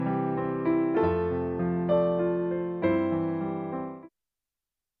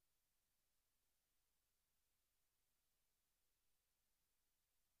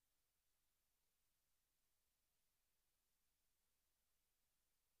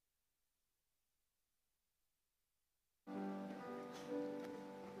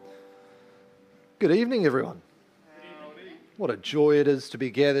Good evening, everyone. What a joy it is to be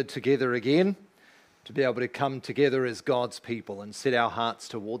gathered together again, to be able to come together as God's people and set our hearts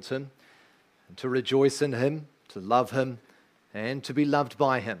towards Him, and to rejoice in Him, to love Him, and to be loved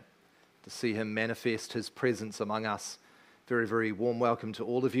by Him, to see Him manifest His presence among us. Very, very warm welcome to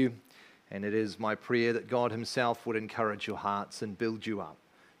all of you, and it is my prayer that God Himself would encourage your hearts and build you up,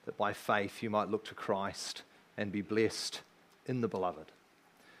 that by faith you might look to Christ and be blessed in the Beloved.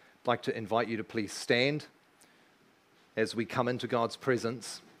 I'd like to invite you to please stand as we come into God's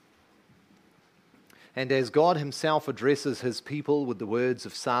presence. And as God Himself addresses His people with the words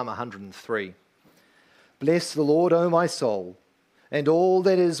of Psalm 103, "Bless the Lord, O my soul, and all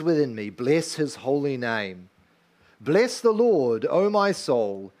that is within me, bless His holy name. Bless the Lord, O my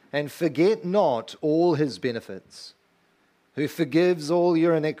soul, and forget not all His benefits, who forgives all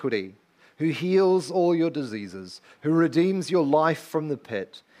your iniquity, who heals all your diseases, who redeems your life from the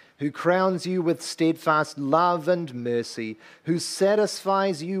pit, who crowns you with steadfast love and mercy, who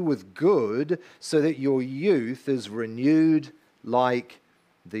satisfies you with good so that your youth is renewed like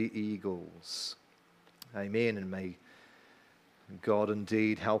the eagles." Amen, and may God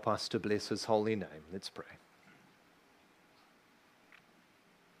indeed help us to bless His holy name. Let's pray.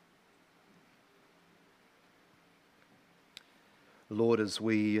 Lord, as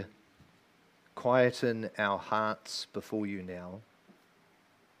we quieten our hearts before you now,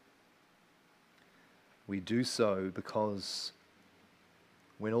 we do so because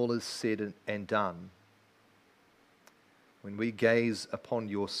when all is said and done, when we gaze upon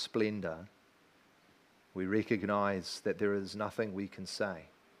your splendor, we recognize that there is nothing we can say.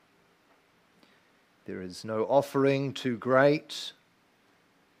 There is no offering too great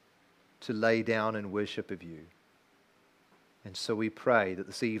to lay down in worship of you. And so we pray that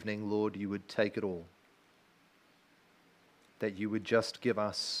this evening, Lord, you would take it all, that you would just give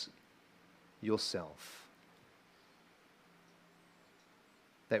us yourself,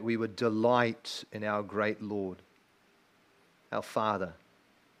 that we would delight in our great Lord, our Father,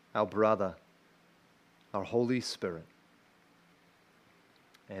 our brother, our Holy Spirit,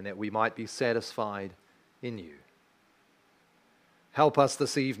 and that we might be satisfied in you. Help us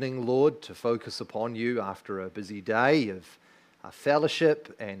this evening, Lord, to focus upon you after a busy day of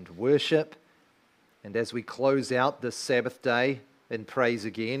fellowship and worship. And as we close out this Sabbath day in praise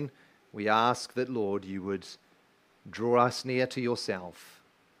again, we ask that, Lord, you would draw us near to yourself,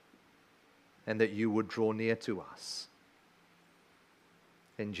 and that you would draw near to us.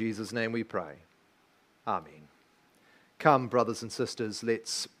 In Jesus' name we pray. Amen. Come, brothers and sisters,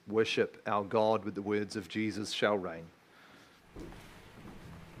 let's worship our God with the words of Jesus shall reign.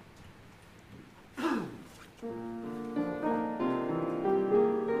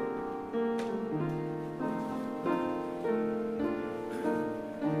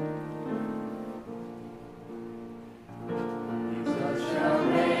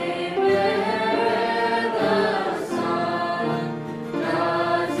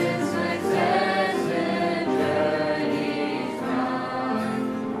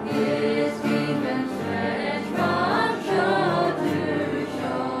 His kingdom stretch from shore to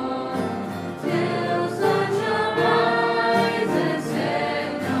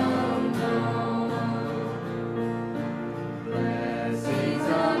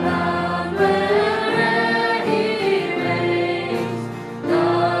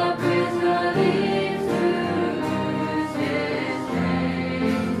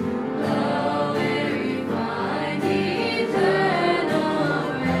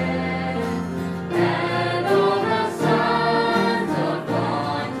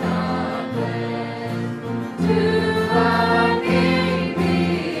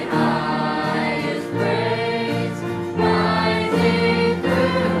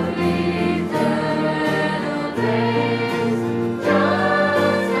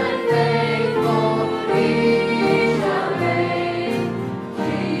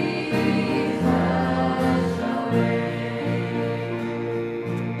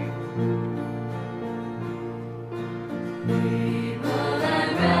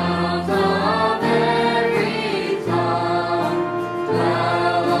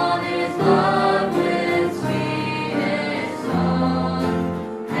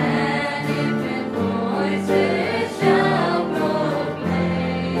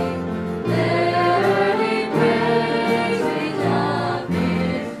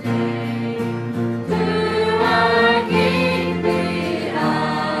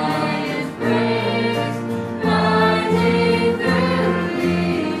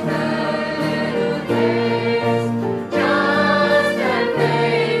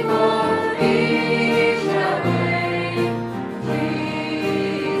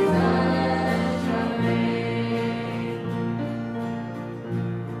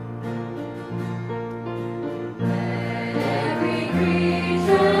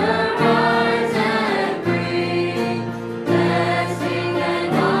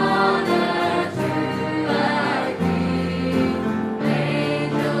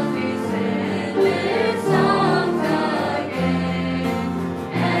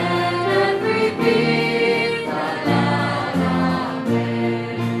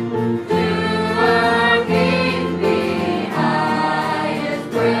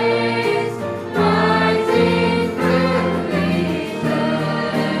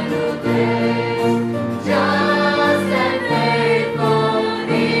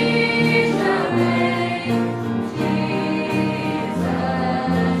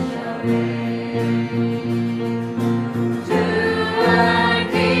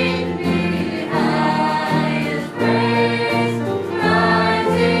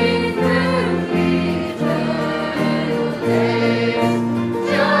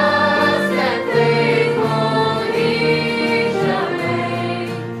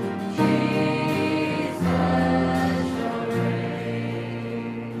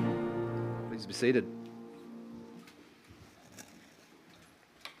Seated.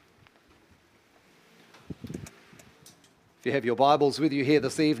 If you have your Bibles with you here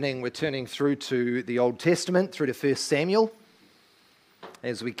this evening, we're turning through to the Old Testament, through to 1 Samuel,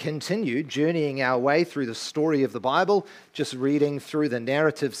 as we continue journeying our way through the story of the Bible, just reading through the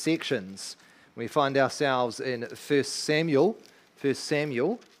narrative sections. We find ourselves in 1 Samuel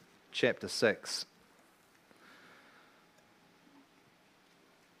chapter 6.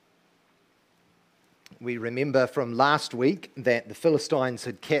 We remember from last week that the Philistines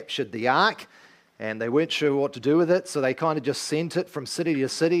had captured the ark and they weren't sure what to do with it, so they kind of just sent it from city to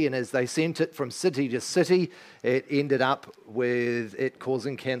city, and as they sent it from city to city, it ended up with it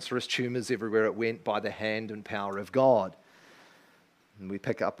causing cancerous tumours everywhere it went by the hand and power of God. And we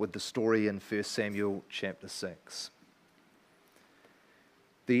pick up with the story in 1 Samuel chapter 6.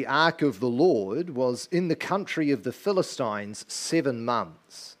 The ark of the Lord was in the country of the Philistines 7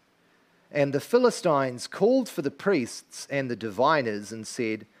 months. And the Philistines called for the priests and the diviners and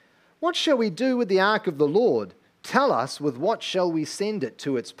said, "What shall we do with the ark of the Lord? Tell us, with what shall we send it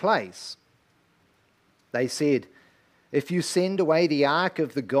to its place?" They said, "If you send away the ark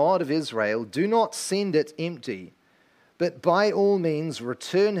of the God of Israel, do not send it empty, but by all means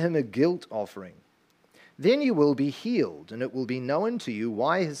return him a guilt offering. Then you will be healed, and it will be known to you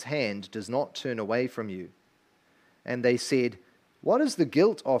why his hand does not turn away from you." And they said, "What is the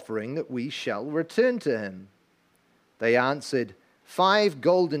guilt offering that we shall return to him?" They answered, 5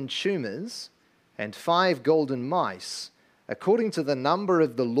 golden tumors and 5 golden mice, according to the number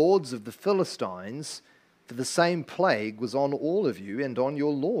of the lords of the Philistines, for the same plague was on all of you and on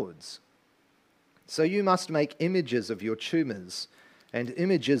your lords. So you must make images of your tumors and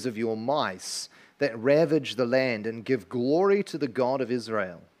images of your mice that ravage the land and give glory to the God of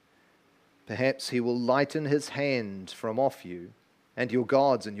Israel. Perhaps he will lighten his hand from off you and your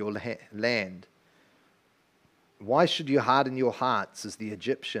gods in your land. Why should you harden your hearts as the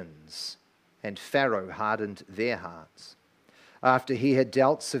Egyptians? And Pharaoh hardened their hearts. After he had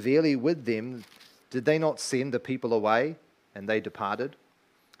dealt severely with them, did they not send the people away? And they departed.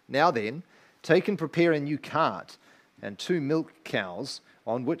 Now then, take and prepare a new cart and 2 milk cows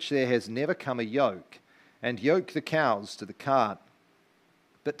on which there has never come a yoke, and yoke the cows to the cart.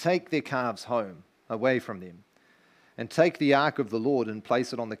 But take their calves home, away from them. And take the ark of the Lord and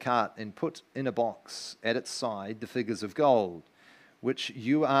place it on the cart, and put in a box at its side the figures of gold, which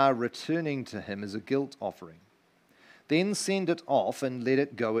you are returning to him as a guilt offering. Then send it off and let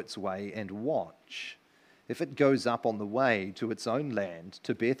it go its way, and watch. If it goes up on the way to its own land,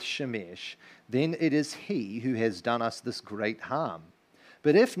 to Beth Shemesh, then it is he who has done us this great harm.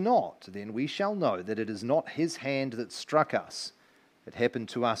 But if not, then we shall know that it is not his hand that struck us. It happened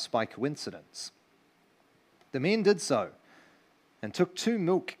to us by coincidence." The men did so, and took 2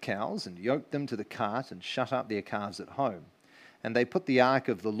 milk cows, and yoked them to the cart, and shut up their calves at home. And they put the ark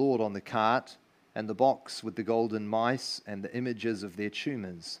of the Lord on the cart, and the box with the golden mice, and the images of their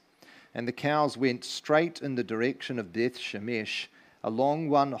tumors. And the cows went straight in the direction of Beth Shemesh, along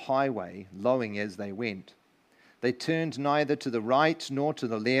one highway, lowing as they went. They turned neither to the right nor to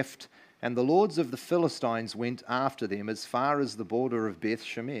the left, and the lords of the Philistines went after them as far as the border of Beth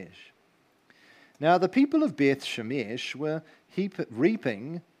Shemesh. Now the people of Beth Shemesh were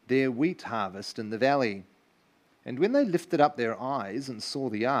reaping their wheat harvest in the valley. And when they lifted up their eyes and saw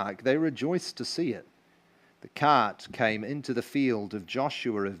the ark, they rejoiced to see it. The cart came into the field of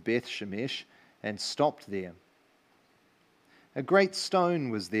Joshua of Beth Shemesh and stopped there. A great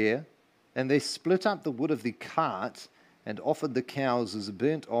stone was there, and they split up the wood of the cart and offered the cows as a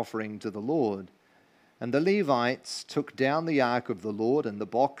burnt offering to the Lord. And the Levites took down the ark of the Lord and the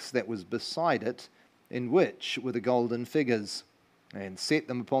box that was beside it, in which were the golden figures, and set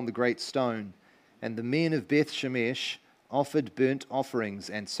them upon the great stone. And the men of Beth Shemesh offered burnt offerings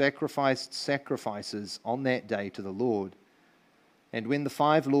and sacrificed sacrifices on that day to the Lord. And when the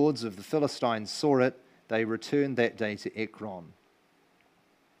 5 lords of the Philistines saw it, they returned that day to Ekron.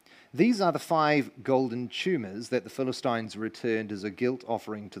 These are the 5 golden tumors that the Philistines returned as a guilt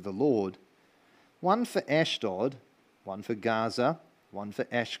offering to the Lord. 1 for Ashdod, 1 for Gaza, one for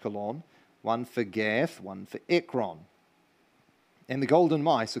Ashkelon, one for Gath, one for Ekron. And the golden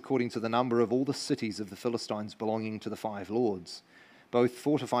mice according to the number of all the cities of the Philistines belonging to the 5 lords, both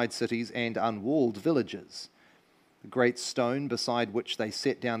fortified cities and unwalled villages. The great stone beside which they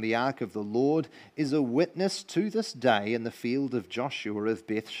set down the ark of the Lord is a witness to this day in the field of Joshua of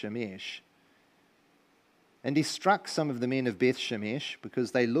Beth Shemesh. And he struck some of the men of Beth Shemesh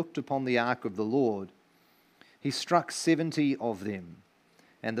because they looked upon the ark of the Lord. He struck 70 of them,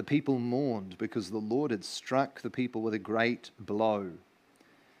 and the people mourned because the Lord had struck the people with a great blow.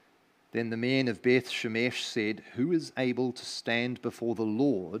 Then the men of Beth Shemesh said, "Who is able to stand before the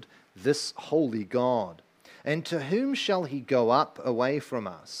Lord, this holy God? And to whom shall he go up away from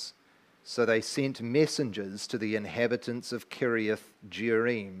us?" So they sent messengers to the inhabitants of Kiriath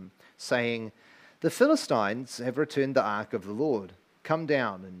Jearim, saying, "The Philistines have returned the ark of the Lord. Come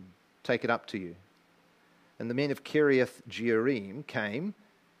down and take it up to you." And the men of Kiriath Jearim came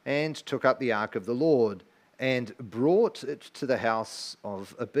and took up the ark of the Lord and brought it to the house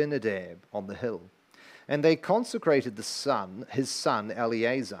of Abinadab on the hill. And they consecrated his son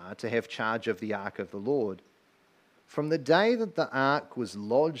Eleazar to have charge of the ark of the Lord. From the day that the ark was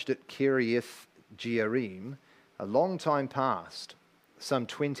lodged at Kiriath Jearim, a long time passed, some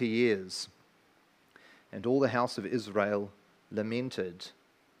 20 years. And all the house of Israel lamented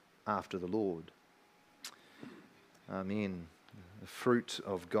after the Lord. Amen. The fruit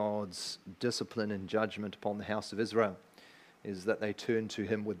of God's discipline and judgment upon the house of Israel is that they turn to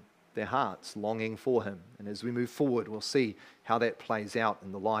him with their hearts, longing for him. And as we move forward, we'll see how that plays out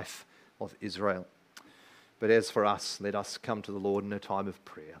in the life of Israel. But as for us, let us come to the Lord in a time of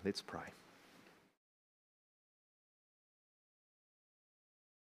prayer. Let's pray.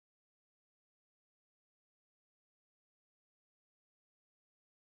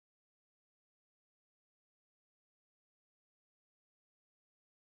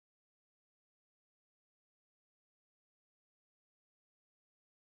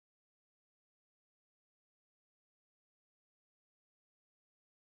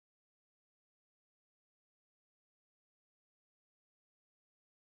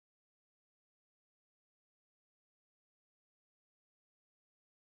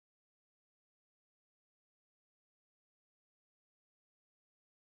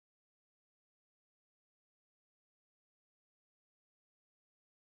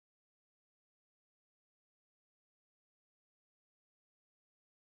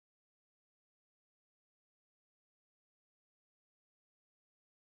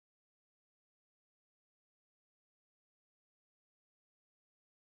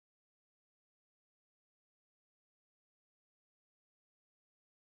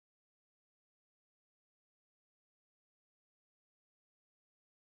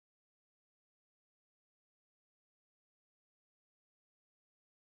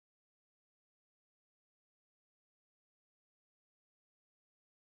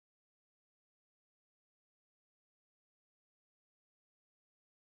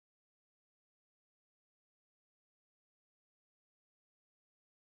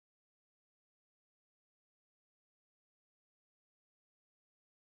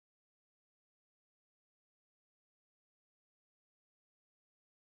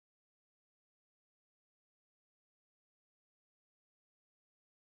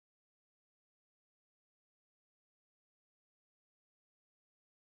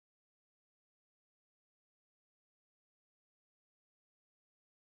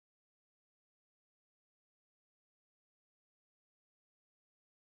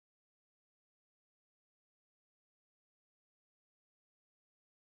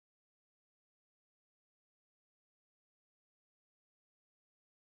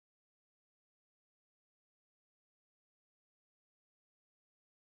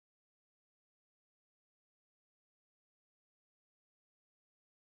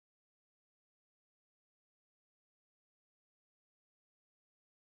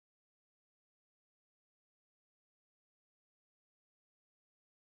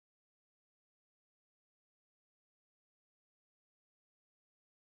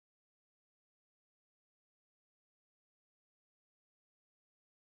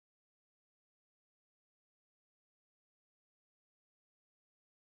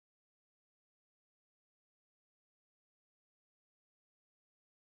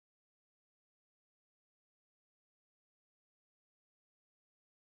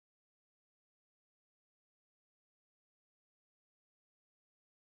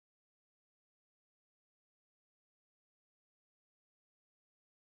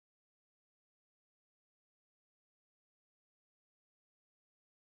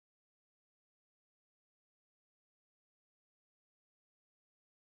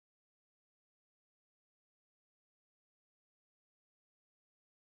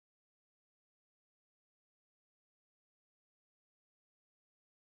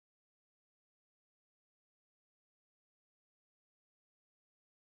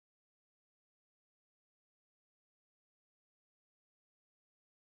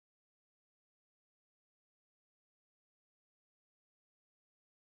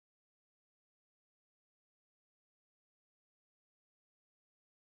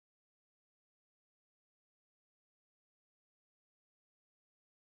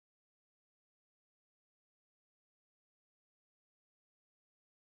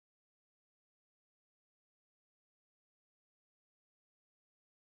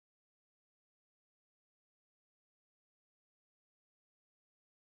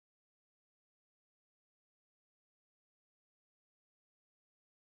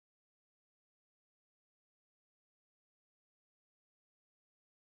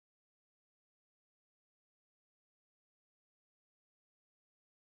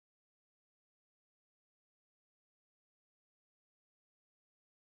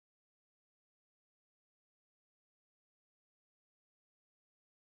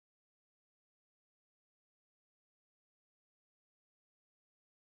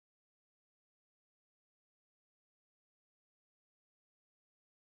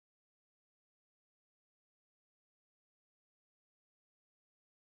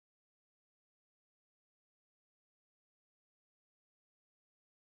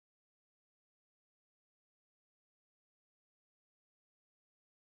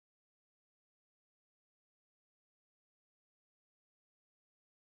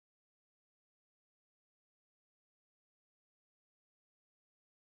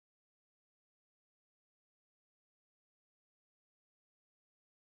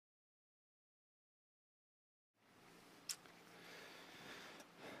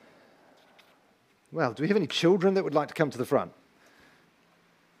 Well, do we have any children that would like to come to the front?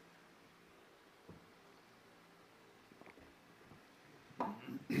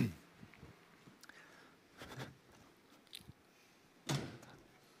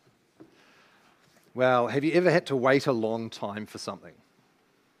 Well, have you ever had to wait a long time for something?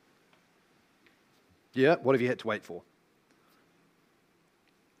 Yeah, what have you had to wait for?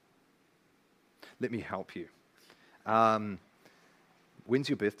 Let me help you. When's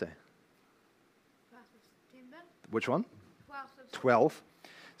your birthday? 12th of September. Which one? 12th of 12.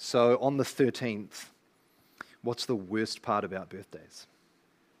 So on the 13th, what's the worst part about birthdays?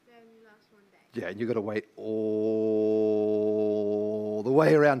 They only last one day. Yeah, and you've got to wait all the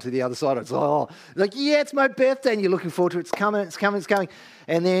way around to the other side. It's like, yeah, it's my birthday, and you're looking forward to it. It's coming, it's coming, it's coming.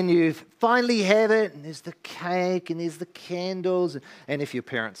 And then you finally have it, and there's the cake, and there's the candles, and if your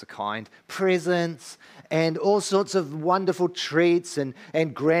parents are kind, presents, and all sorts of wonderful treats, and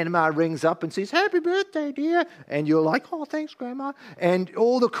grandma rings up and says, happy birthday, dear. And you're like, oh, thanks, grandma. And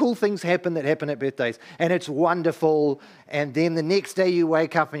all the cool things happen that happen at birthdays, and it's wonderful. And then the next day you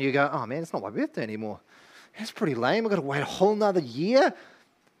wake up and you go, oh, man, it's not my birthday anymore. That's pretty lame. I've got to wait a whole nother year,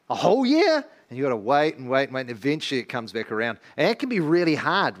 a whole year. And you've got to wait and wait and wait, and eventually it comes back around. And it can be really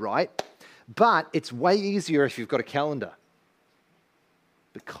hard, right? But it's way easier if you've got a calendar.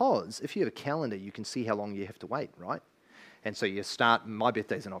 Because if you have a calendar, you can see how long you have to wait, right? And so you start, my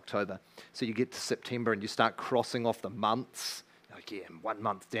birthday's in October, so you get to September and you start crossing off the months. Like, yeah, 1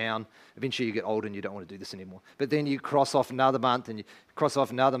 month down. Eventually you get older and you don't want to do this anymore. But then you cross off another month, and you cross off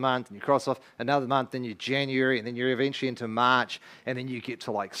another month, and you cross off another month, then you're January, and then you're eventually into March, and then you get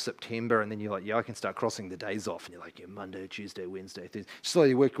to like September, and then you're like, yeah, I can start crossing the days off. And you're like, yeah, Monday, Tuesday, Wednesday, Thursday.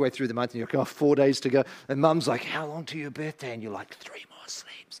 Slowly work your way through the month, and you're like, oh, 4 days to go. And mum's like, how long to your birthday? And you're like, 3 more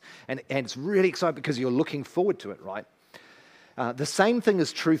sleeps. And it's really exciting because you're looking forward to it, right? The same thing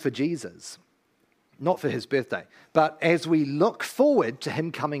is true for Jesus. Not for his birthday, but as we look forward to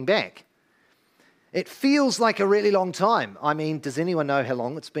him coming back. It feels like a really long time. I mean, does anyone know how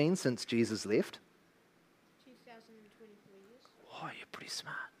long it's been since Jesus left? 2024 years. Oh, you're pretty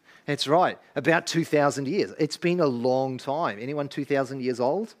smart. That's right, about 2,000 years. It's been a long time. Anyone 2,000 years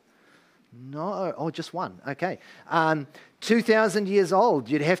old? No, oh, just one. Okay. 2,000 years old.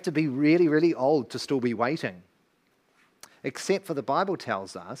 You'd have to be really, really old to still be waiting. Except for the Bible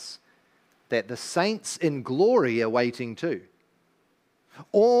tells us that the saints in glory are waiting too.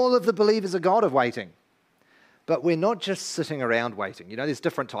 All of the believers of God are waiting. But we're not just sitting around waiting. You know, there's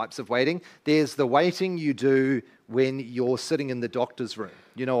different types of waiting. There's the waiting you do when you're sitting in the doctor's room.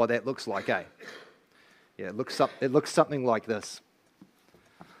 You know what that looks like, eh? Yeah, it looks something like this.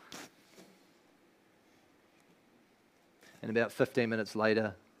 And about 15 minutes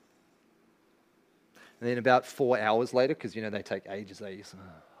later, and then about 4 hours later, because, you know, they take ages,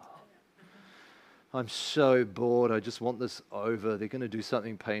 I'm so bored. I just want this over. They're going to do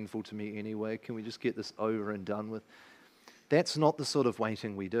something painful to me anyway. Can we just get this over and done with? That's not the sort of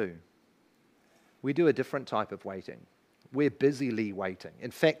waiting we do. We do a different type of waiting. We're busily waiting.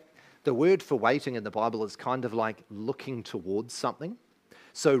 In fact, the word for waiting in the Bible is kind of like looking towards something.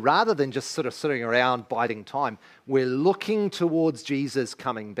 So rather than just sort of sitting around biding time, we're looking towards Jesus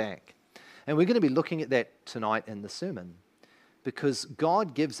coming back. And we're going to be looking at that tonight in the sermon. Because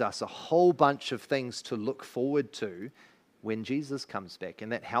God gives us a whole bunch of things to look forward to when Jesus comes back.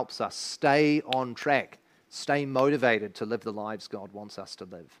 And that helps us stay on track, stay motivated to live the lives God wants us to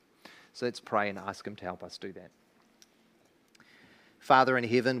live. So let's pray and ask him to help us do that. Father in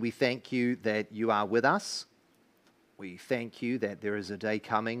heaven, we thank you that you are with us. We thank you that there is a day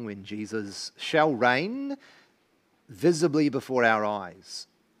coming when Jesus shall reign visibly before our eyes.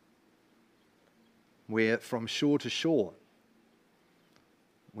 Where from shore to shore,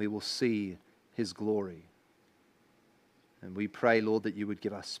 we will see his glory. And we pray, Lord, that you would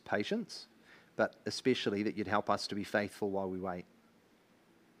give us patience, but especially that you'd help us to be faithful while we wait.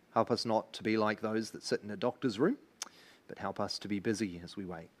 Help us not to be like those that sit in a doctor's room, but help us to be busy as we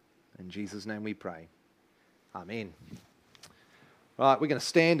wait. In Jesus' name we pray. Amen. Right, we're going to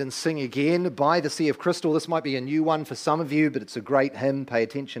stand and sing again, By the Sea of Crystal. This might be a new one for some of you, but it's a great hymn. Pay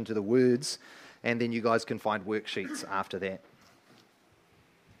attention to the words, and then you guys can find worksheets after that.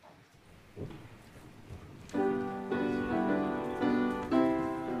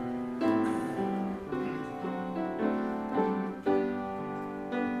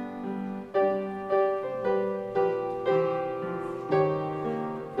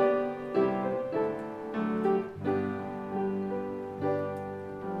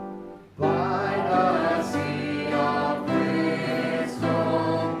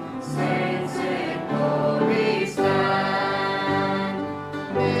 Saints in glory stand.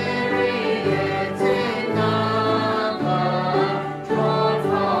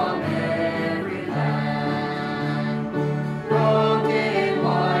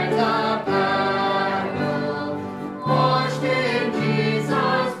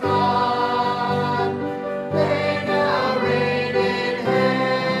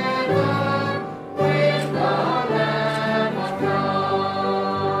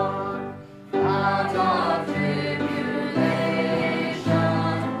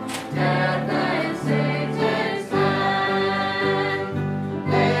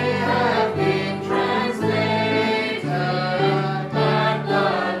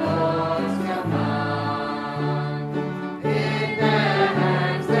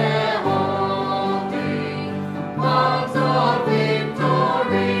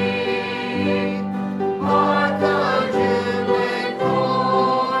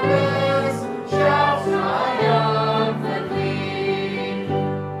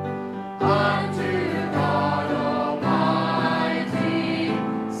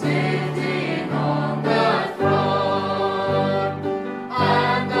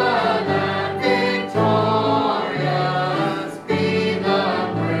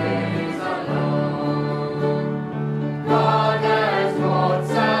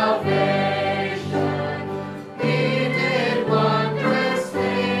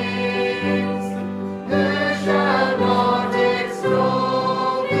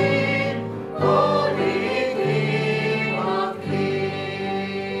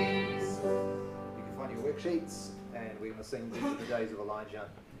 sing These Are the Days of Elijah.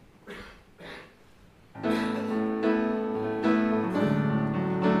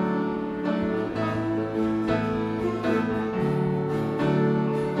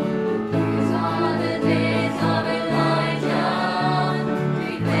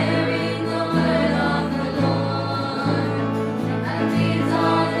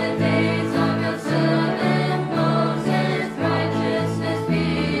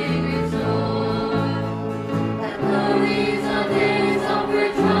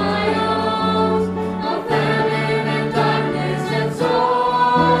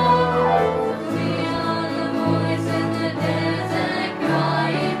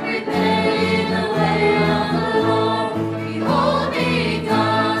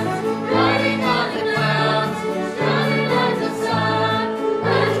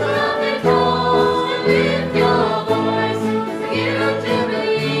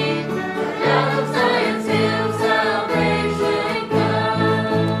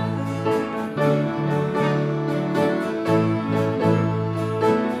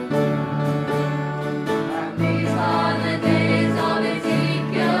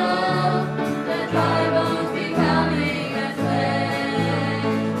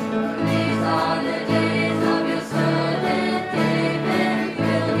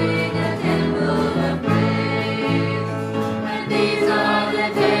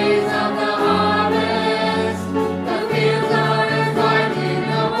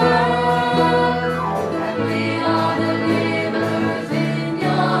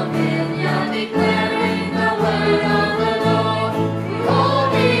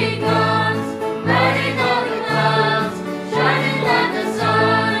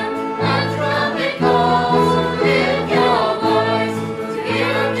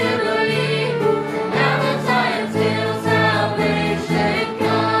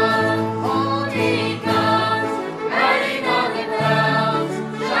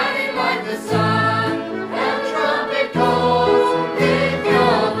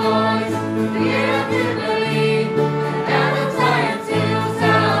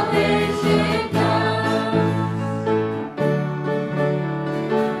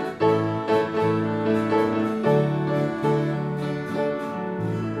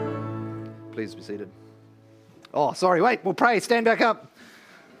 Please be seated. Oh, sorry, wait, we'll pray. Stand back up.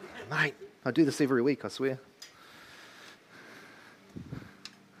 Mate, I do this every week, I swear.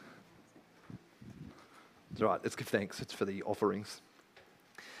 It's all right, let's give thanks. It's for the offerings.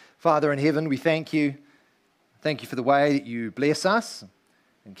 Father in heaven, we thank you. Thank you for the way that you bless us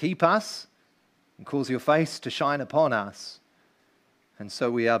and keep us and cause your face to shine upon us. And so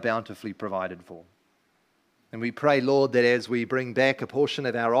we are bountifully provided for. And we pray, Lord, that as we bring back a portion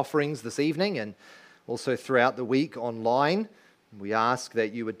of our offerings this evening and also throughout the week online, we ask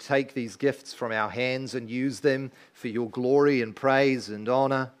that you would take these gifts from our hands and use them for your glory and praise and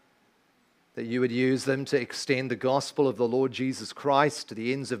honor, that you would use them to extend the gospel of the Lord Jesus Christ to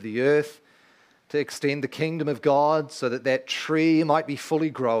the ends of the earth, to extend the kingdom of God so that that tree might be fully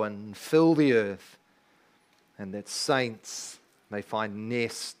grown and fill the earth, and that saints may find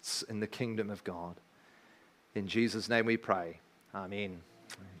nests in the kingdom of God. In Jesus' name we pray. Amen.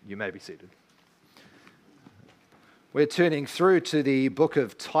 You may be seated. We're turning through to the book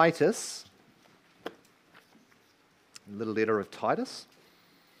of Titus, the little letter of Titus.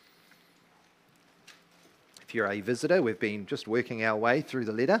 If you're a visitor, we've been just working our way through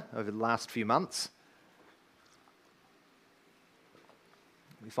the letter over the last few months.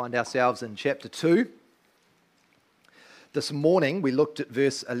 We find ourselves in chapter 2. This morning, we looked at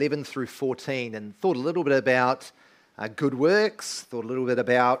verse 11 through 14 and thought a little bit about good works, thought a little bit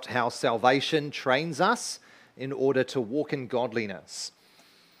about how salvation trains us in order to walk in godliness.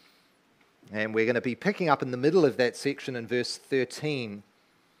 And we're going to be picking up in the middle of that section in verse 13.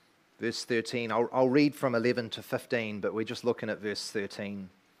 Verse 13, I'll read from 11 to 15, but we're just looking at verse 13.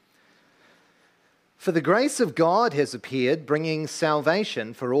 For the grace of God has appeared, bringing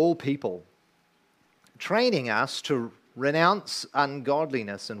salvation for all people, training us to renounce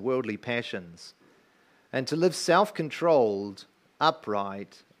ungodliness and worldly passions, and to live self-controlled,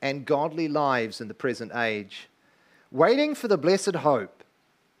 upright, and godly lives in the present age, waiting for the blessed hope,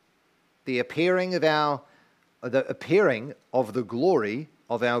 the appearing of the glory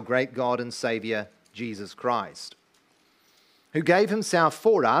of our great God and Saviour, Jesus Christ, who gave himself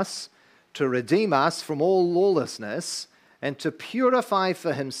for us to redeem us from all lawlessness and to purify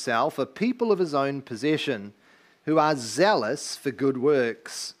for himself a people of his own possession, who are zealous for good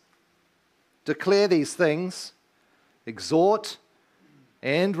works. Declare these things, exhort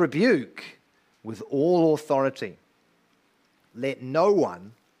and rebuke with all authority. Let no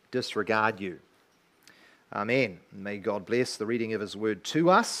one disregard you. Amen. May God bless the reading of his word to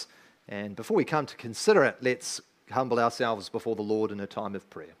us. And before we come to consider it, let's humble ourselves before the Lord in a time of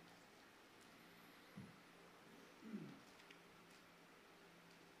prayer.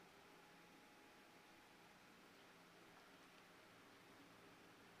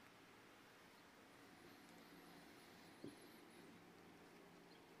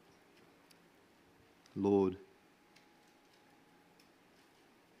 Lord,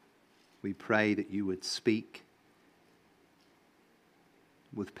 we pray that you would speak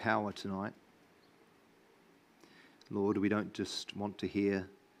with power tonight. Lord, we don't just want to hear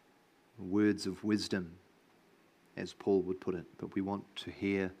words of wisdom, as Paul would put it, but we want to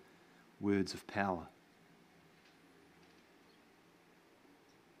hear words of power.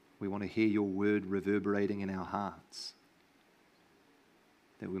 We want to hear your word reverberating in our hearts,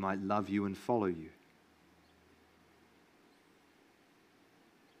 that we might love you and follow you.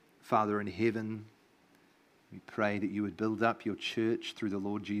 Father in heaven, we pray that you would build up your church through the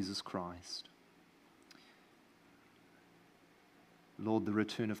Lord Jesus Christ. Lord, the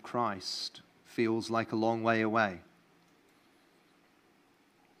return of Christ feels like a long way away.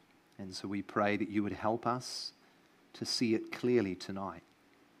 And so we pray that you would help us to see it clearly tonight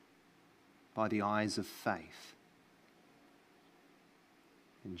by the eyes of faith.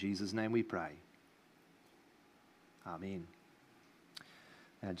 In Jesus' name we pray. Amen.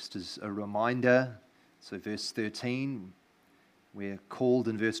 Now, just as a reminder, so verse 13, we're called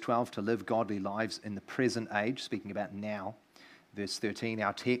in verse 12 to live godly lives in the present age, speaking about now. Verse 13,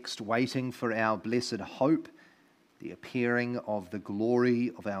 our text, waiting for our blessed hope, the appearing of the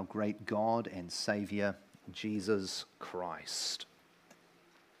glory of our great God and Saviour, Jesus Christ.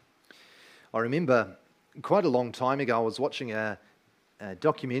 I remember quite a long time ago, I was watching a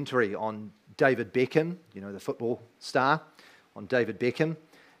documentary on David Beckham, you know, the football star, on David Beckham.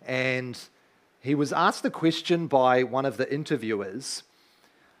 And he was asked the question by one of the interviewers,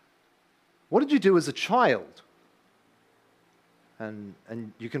 what did you do as a child? And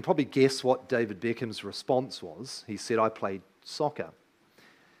you can probably guess what David Beckham's response was. He said, I played soccer.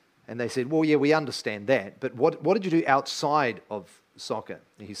 And they said, well, yeah, we understand that, but what did you do outside of soccer?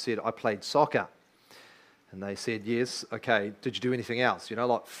 And he said, I played soccer. And they said, yes, okay, did you do anything else? You know,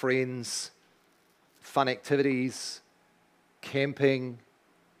 like friends, fun activities, camping?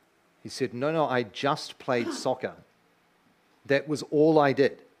 He said, no, I just played soccer. That was all I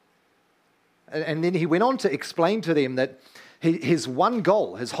did. And then he went on to explain to them that his one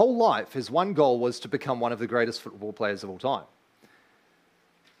goal, his whole life, his one goal was to become one of the greatest football players of all time.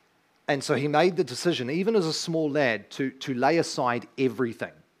 And so he made the decision, even as a small lad, to lay aside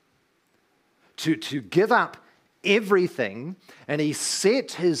everything, to give up everything, and he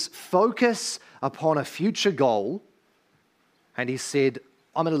set his focus upon a future goal, and he said,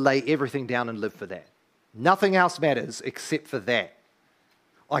 I'm going to lay everything down and live for that. Nothing else matters except for that.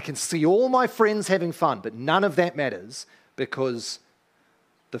 I can see all my friends having fun, but none of that matters because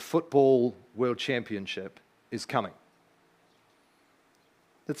the Football World Championship is coming.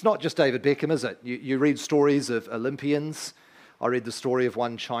 It's not just David Beckham, is it? You read stories of Olympians. I read the story of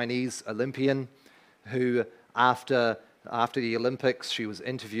one Chinese Olympian who, after the Olympics, she was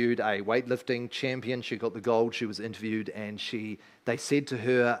interviewed, a weightlifting champion. She got the gold. She was interviewed, and they said to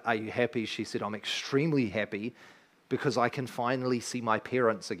her, are you happy? She said, I'm extremely happy because I can finally see my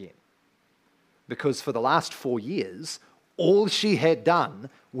parents again. Because for the last 4 years, all she had done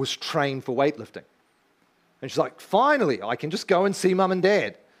was train for weightlifting. And she's like, finally, I can just go and see mum and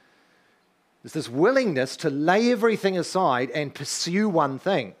dad. There's this willingness to lay everything aside and pursue one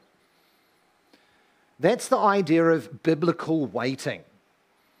thing. That's the idea of biblical waiting.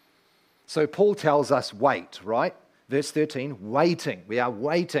 So Paul tells us wait, right? Verse 13, waiting. We are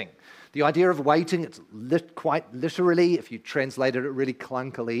waiting. The idea of waiting, it's quite literally, if you translated it really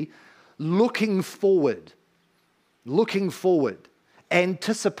clunkily, looking forward,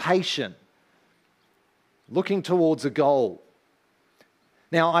 anticipation, looking towards a goal.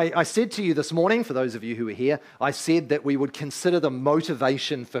 Now, I said to you this morning, for those of you who are here, I said that we would consider the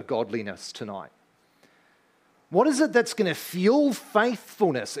motivation for godliness tonight. What is it that's going to fuel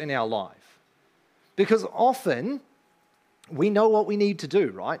faithfulness in our life? Because often we know what we need to do,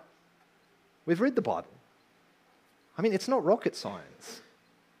 right? We've read the Bible. I mean, it's not rocket science.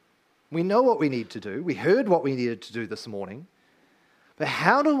 We know what we need to do. We heard what we needed to do this morning. But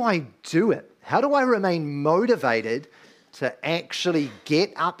how do I do it? How do I remain motivated to actually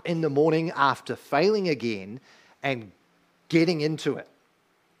get up in the morning after failing again and getting into it?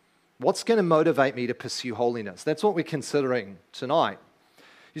 What's going to motivate me to pursue holiness? That's what we're considering tonight.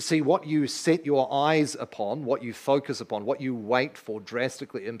 You see, what you set your eyes upon, what you focus upon, what you wait for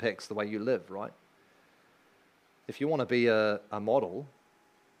drastically impacts the way you live, right? if you want to be a model,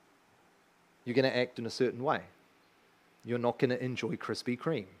 you're going to act in a certain way. You're not going to enjoy Krispy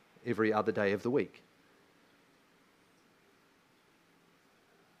Kreme every other day of the week.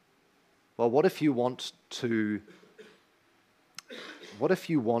 Well, what if you want to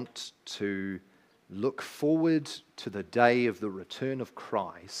look forward to the day of the return of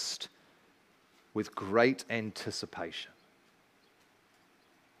Christ with great anticipation?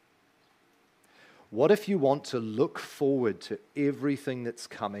 What if you want to look forward to everything that's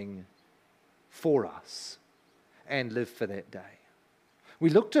coming for us and live for that day? We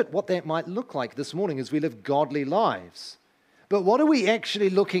looked at what that might look like this morning as we live godly lives. But what are we actually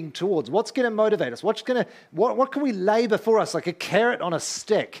looking towards? What's going to motivate us? What can we lay before us like a carrot on a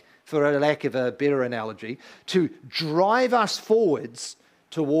stick, for a lack of a better analogy, to drive us forwards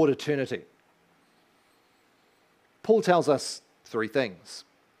toward eternity? Paul tells us three things.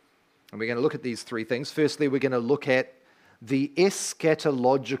 And we're going to look at these three things. Firstly, we're going to look at the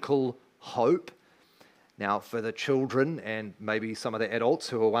eschatological hope. Now, for the children and maybe some of the adults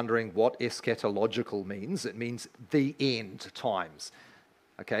who are wondering what eschatological means, it means the end times.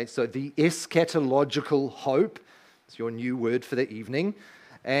 Okay, so the eschatological hope is your new word for the evening.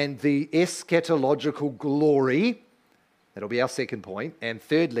 And the eschatological glory, that'll be our second point. And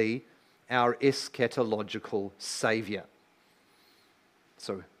thirdly, our eschatological Savior.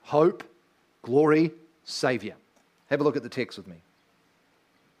 So hope, glory, Savior. Have a look at the text with me.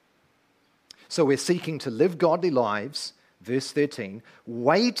 So we're seeking to live godly lives, verse 13,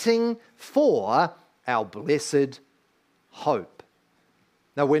 waiting for our blessed hope.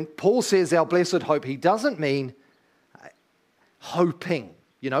 Now, when Paul says our blessed hope, he doesn't mean hoping.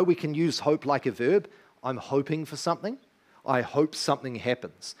 You know, we can use hope like a verb. I'm hoping for something. I hope something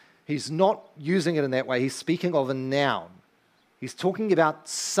happens. He's not using it in that way. He's speaking of a noun. He's talking about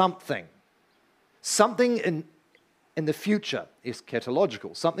something. Something in the future,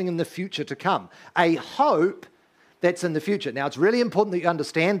 eschatological, something in the future to come. A hope that's in the future. Now, it's really important that you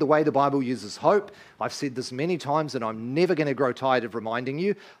understand the way the Bible uses hope. I've said this many times, and I'm never going to grow tired of reminding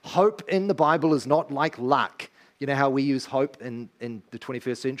you. Hope in the Bible is not like luck. You know how we use hope in the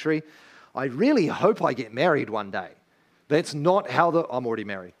 21st century? I really hope I get married one day. That's not how I'm already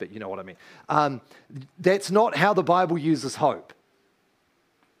married, but you know what I mean. That's not how the Bible uses hope.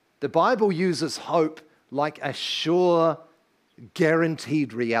 The Bible uses hope like a sure,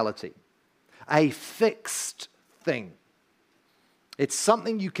 guaranteed reality, a fixed thing. It's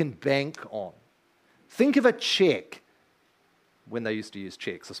something you can bank on. Think of a check. When they used to use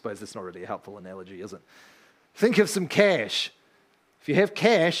checks, I suppose that's not really a helpful analogy, is it? Think of some cash. If you have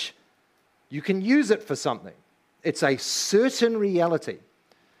cash, you can use it for something. It's a certain reality.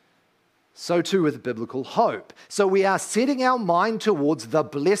 So too with biblical hope. So we are setting our mind towards the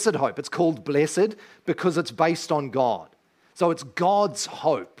blessed hope. It's called blessed because it's based on God. So it's God's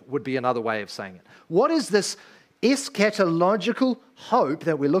hope would be another way of saying it. What is this eschatological hope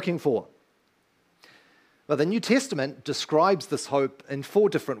that we're looking for? Well, the New Testament describes this hope in 4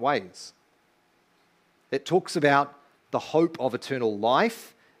 different ways. It talks about the hope of eternal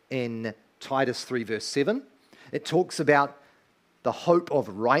life in Titus 3 verse 7. It talks about the hope of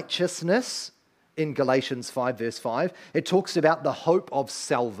righteousness in Galatians 5 verse 5. It talks about the hope of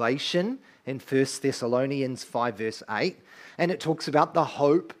salvation in 1 Thessalonians 5 verse 8. And it talks about the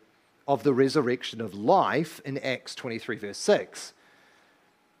hope of the resurrection of life in Acts 23 verse 6.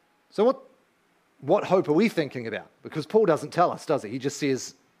 So what hope are we thinking about? Because Paul doesn't tell us, does he? He just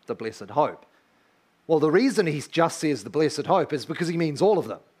says the blessed hope. Well, the reason he just says the blessed hope is because he means all of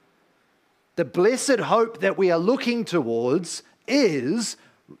them. The blessed hope that we are looking towards is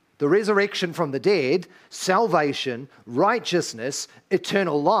the resurrection from the dead, salvation, righteousness,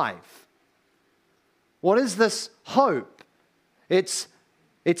 eternal life. What is this hope? It's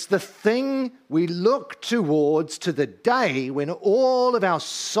the thing we look towards to the day when all of our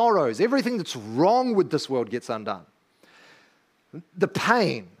sorrows, everything that's wrong with this world gets undone. The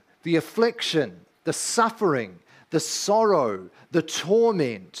pain, the affliction, the suffering, the sorrow, the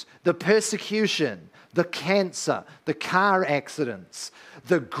torment, the persecution, the cancer, the car accidents,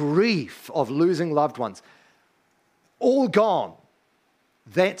 the grief of losing loved ones, all gone.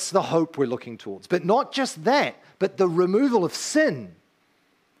 That's the hope we're looking towards. But not just that, but the removal of sin.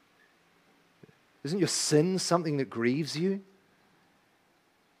 Isn't your sin something that grieves you?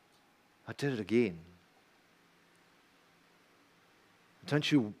 I did it again. Don't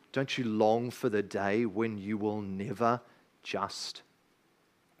you long for the day when you will never just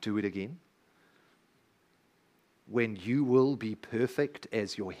do it again? When you will be perfect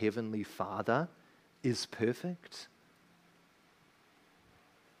as your heavenly Father is perfect?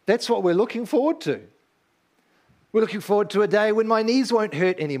 That's what we're looking forward to. We're looking forward to a day when my knees won't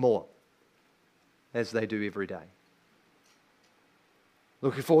hurt anymore, as they do every day.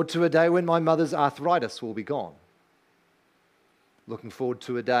 Looking forward to a day when my mother's arthritis will be gone. Looking forward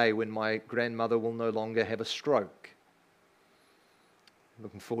to a day when my grandmother will no longer have a stroke.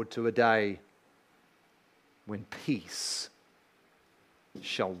 Looking forward to a day when peace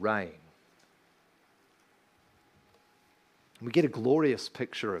shall reign. We get a glorious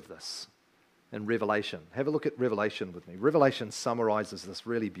picture of this in Revelation. Have a look at Revelation with me. Revelation summarizes this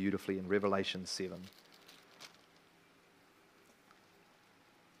really beautifully in Revelation 7.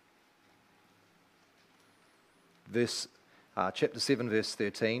 Chapter 7, verse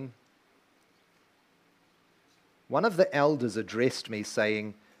 13. One of the elders addressed me,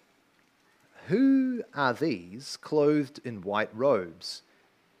 saying, "Who are these clothed in white robes?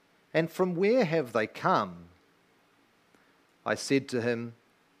 And from where have they come?" I said to him,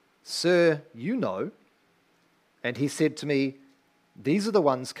 "Sir, you know." And he said to me, "These are the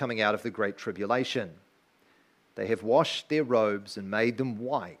ones coming out of the great tribulation. They have washed their robes and made them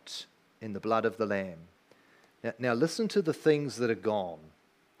white in the blood of the Lamb." Now listen to the things that are gone.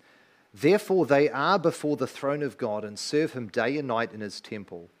 "Therefore they are before the throne of God and serve him day and night in his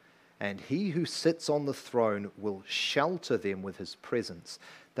temple. And he who sits on the throne will shelter them with his presence.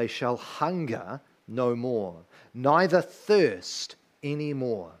 They shall hunger no more, neither thirst any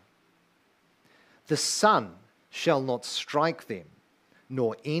more. The sun shall not strike them,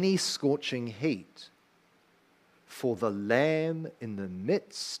 nor any scorching heat. For the Lamb in the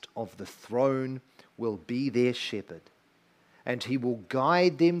midst of the throne will be their shepherd, and he will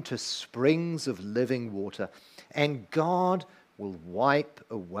guide them to springs of living water, and God will wipe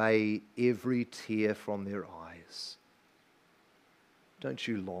away every tear from their eyes." Don't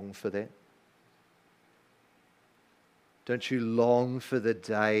you long for that? Don't you long for the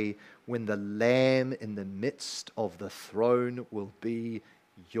day when the Lamb in the midst of the throne will be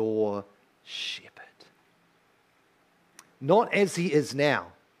your shepherd? Not as he is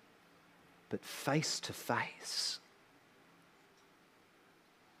now, but face to face.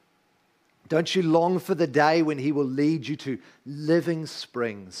 Don't you long for the day when he will lead you to living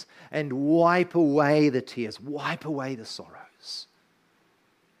springs and wipe away the tears, wipe away the sorrows?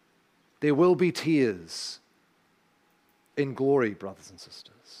 There will be tears in glory, brothers and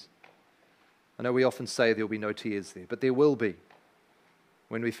sisters. I know we often say there will be no tears there, but there will be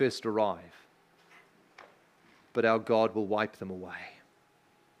when we first arrive. But our God will wipe them away.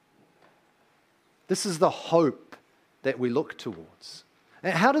 This is the hope that we look towards.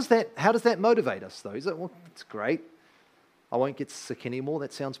 And how does that motivate us, though? Is it, well, it's great. I won't get sick anymore.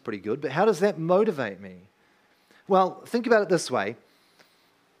 That sounds pretty good. But how does that motivate me? Well, think about it this way.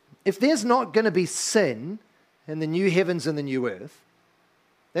 If there's not going to be sin in the new heavens and the new earth,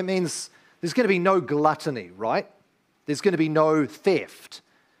 that means there's going to be no gluttony, right? There's going to be no theft.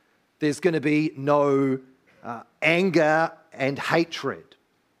 There's going to be no anger and hatred.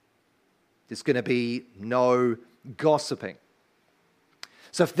 There's going to be no gossiping.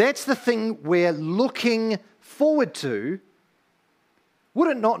 So if that's the thing we're looking forward to, would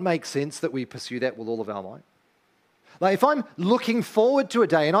it not make sense that we pursue that with all of our might? Like if I'm looking forward to a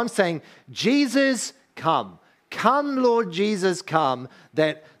day and I'm saying, "Jesus, come. Come, Lord Jesus, come,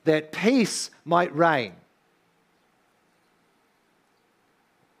 that peace might reign."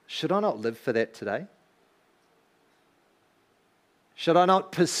 Should I not live for that today? Should I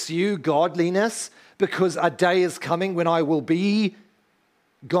not pursue godliness because a day is coming when I will be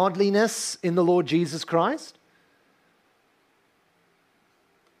godliness in the Lord Jesus Christ?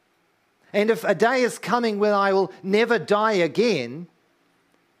 And if a day is coming when I will never die again,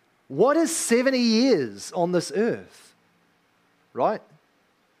 what is 70 years on this earth? Right?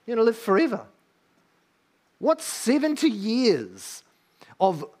 You're going to live forever. What's 70 years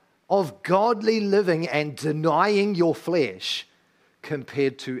of godly living and denying your flesh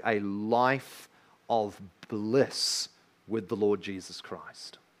compared to a life of bliss with the Lord Jesus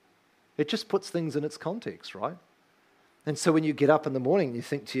Christ? It just puts things in its context, right? And so when you get up in the morning, you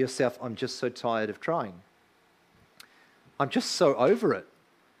think to yourself, "I'm just so tired of trying. I'm just so over it.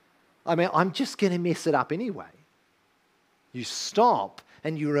 I mean, I'm just going to mess it up anyway." You stop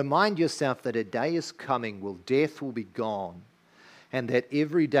and you remind yourself that a day is coming where death will be gone and that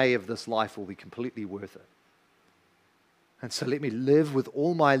every day of this life will be completely worth it. And so let me live with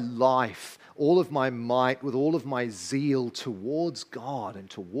all my life, all of my might, with all of my zeal towards God and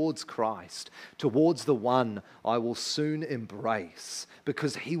towards Christ, towards the one I will soon embrace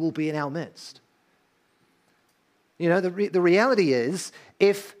because he will be in our midst. You know, the reality is,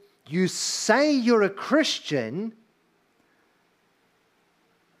 if you say you're a Christian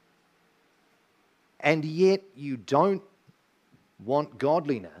and yet you don't want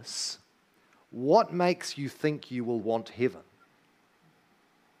godliness, what makes you think you will want heaven?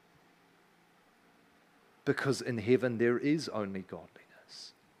 Because in heaven there is only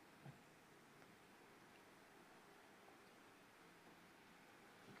godliness.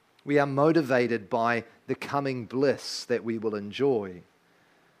 We are motivated by the coming bliss that we will enjoy.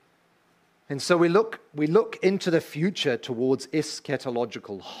 And so we look into the future towards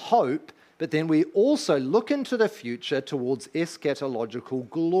eschatological hope, but then we also look into the future towards eschatological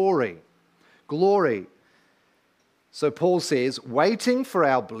glory. Glory. So Paul says, waiting for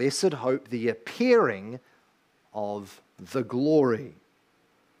our blessed hope, the appearing of the glory.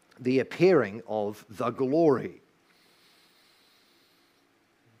 The appearing of the glory.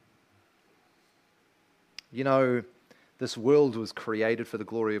 You know, this world was created for the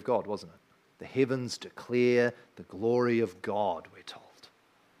glory of God, wasn't it? The heavens declare the glory of God, we're told.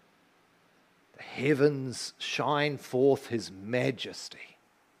 The heavens shine forth his majesty.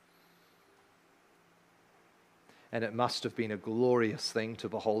 And it must have been a glorious thing to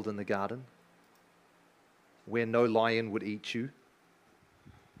behold in the garden, where no lion would eat you,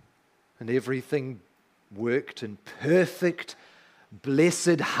 and everything worked in perfect,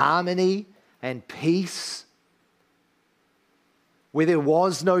 blessed harmony and peace, where there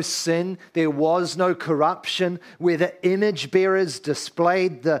was no sin, there was no corruption, where the image bearers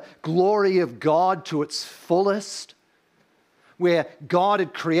displayed the glory of God to its fullest, where God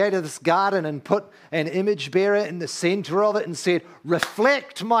had created this garden and put an image bearer in the center of it and said,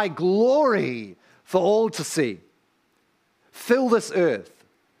 reflect my glory for all to see. Fill this earth,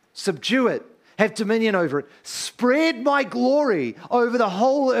 subdue it, have dominion over it, spread my glory over the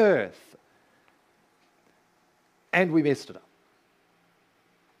whole earth. And we messed it up.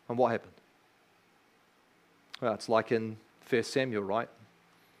 And what happened? Well, it's like in 1 Samuel, right?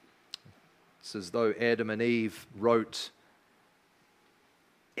 It's as though Adam and Eve wrote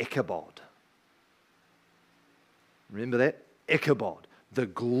Ichabod. Remember that? Ichabod. The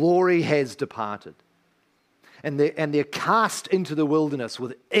glory has departed. And they're cast into the wilderness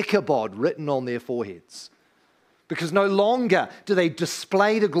with Ichabod written on their foreheads. Because no longer do they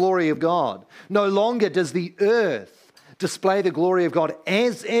display the glory of God. No longer does the earth display the glory of God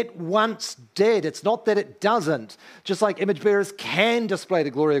as it once did. It's not that it doesn't. Just like image bearers can display the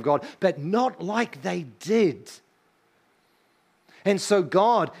glory of God, but not like they did. And so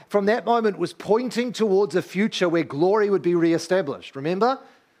God, from that moment, was pointing towards a future where glory would be reestablished. Remember?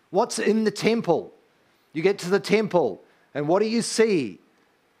 What's in the temple? You get to the temple, and what do you see?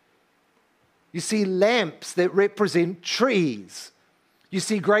 You see lamps that represent trees. You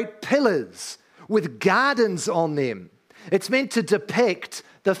see great pillars with gardens on them. It's meant to depict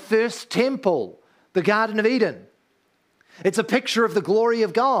the first temple, the Garden of Eden. It's a picture of the glory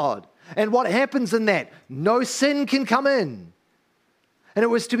of God. And what happens in that? No sin can come in. And it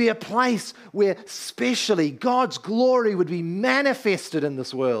was to be a place where specially God's glory would be manifested in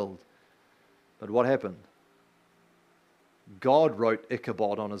this world. But what happened? God wrote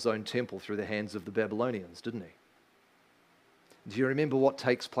Ichabod on his own temple through the hands of the Babylonians, didn't he? Do you remember what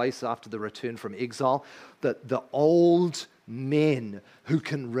takes place after the return from exile? That the old men who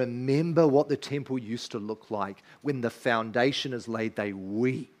can remember what the temple used to look like when the foundation is laid, they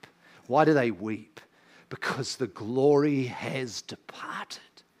weep. Why do they weep? Because the glory has departed.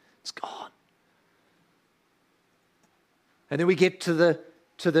 It's gone. And then we get to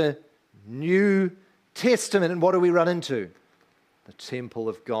the New Testament, and what do we run into? The temple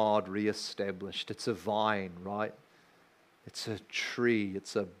of God reestablished. It's a vine, right? It's a tree,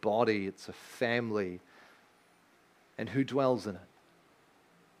 it's a body, it's a family. And who dwells in it?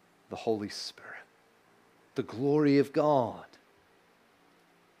 The Holy Spirit. The glory of God.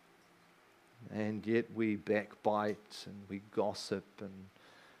 And yet we backbite and we gossip and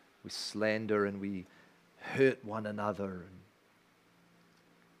we slander and we hurt one another.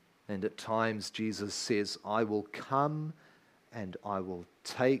 And at times Jesus says, I will come and I will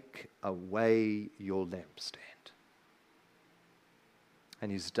take away your lampstand.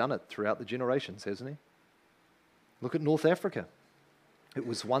 And he's done it throughout the generations, hasn't he? Look at North Africa. It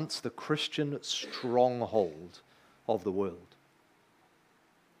was once the Christian stronghold of the world.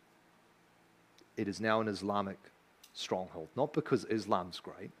 It is now an Islamic stronghold. Not because Islam's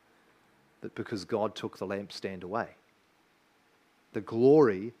great, but because God took the lampstand away. The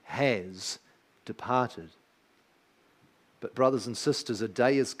glory has departed. But brothers and sisters, a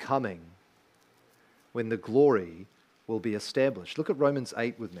day is coming when the glory will be established. Look at Romans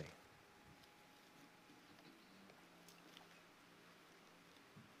 8 with me.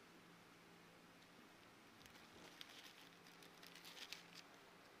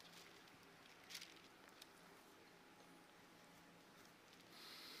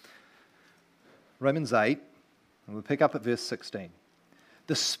 Romans 8, and we'll pick up at verse 16.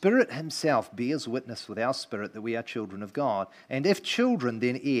 The Spirit himself bears witness with our spirit that we are children of God. And if children,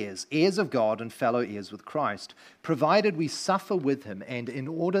 then heirs, heirs of God and fellow heirs with Christ, provided we suffer with him, and in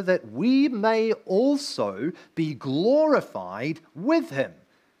order that we may also be glorified with him.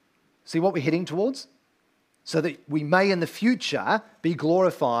 See what we're heading towards? So that we may in the future be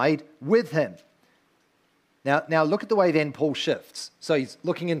glorified with him. Now look at the way then Paul shifts. So he's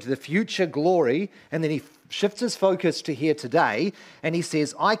looking into the future glory, and then he shifts his focus to here today, and he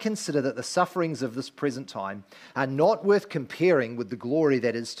says, I consider that the sufferings of this present time are not worth comparing with the glory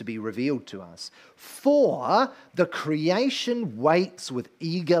that is to be revealed to us. For the creation waits with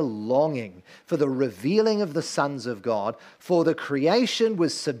eager longing for the revealing of the sons of God, for the creation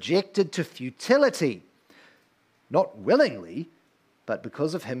was subjected to futility, not willingly, but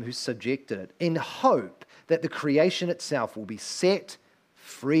because of him who subjected it, in hope that the creation itself will be set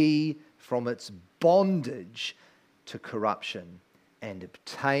free from its bondage to corruption and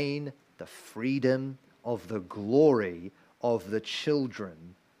obtain the freedom of the glory of the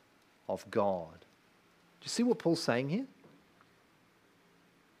children of God. Do you see what Paul's saying here?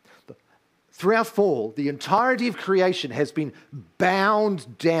 Through our fall, the entirety of creation has been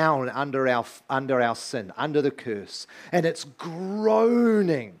bound down under our sin, under the curse, and it's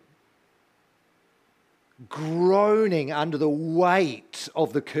groaning under the weight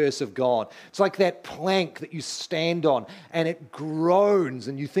of the curse of God. It's like that plank that you stand on, and it groans,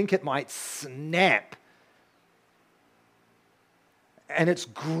 and you think it might snap. And it's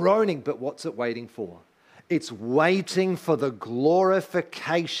groaning, but what's it waiting for? It's waiting for the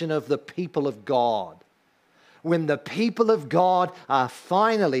glorification of the people of God. When the people of God are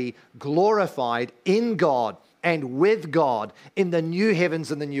finally glorified in God and with God in the new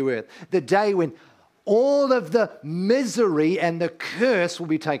heavens and the new earth. The day when all of the misery and the curse will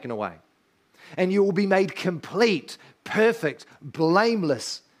be taken away. And you will be made complete, perfect,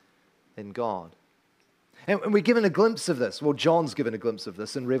 blameless in God. And we're given a glimpse of this. Well, John's given a glimpse of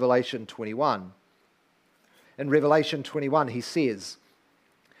this in Revelation 21. In Revelation 21, he says,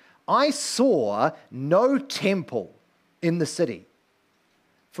 I saw no temple in the city,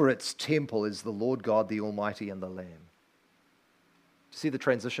 for its temple is the Lord God, the Almighty, and the Lamb. Do you see the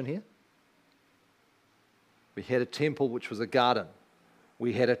transition here? We had a temple which was a garden.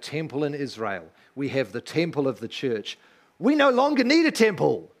 We had a temple in Israel. We have the temple of the church. We no longer need a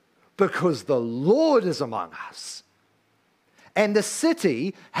temple because the Lord is among us. And the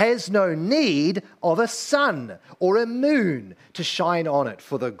city has no need of a sun or a moon to shine on it,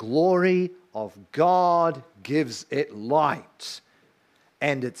 for the glory of God gives it light,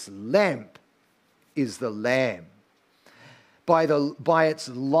 and its lamp is the Lamb. By its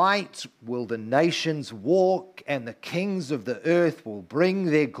light will the nations walk, and the kings of the earth will bring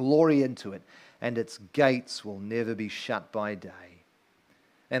their glory into it, and its gates will never be shut by day.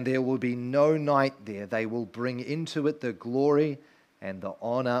 And there will be no night there. They will bring into it the glory and the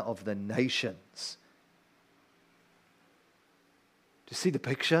honor of the nations. Do you see the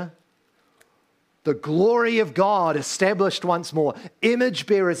picture? The glory of God established once more. Image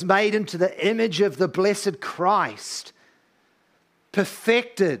bearers made into the image of the blessed Christ.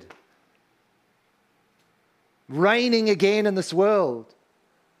 Perfected. Reigning again in this world.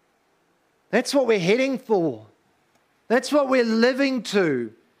 That's what we're heading for. That's what we're living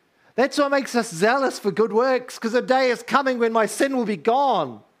to. That's what makes us zealous for good works, because a day is coming when my sin will be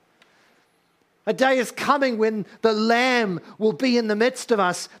gone. A day is coming when the Lamb will be in the midst of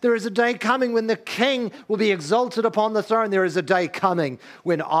us. There is a day coming when the King will be exalted upon the throne. There is a day coming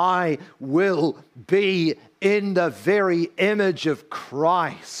when I will be in the very image of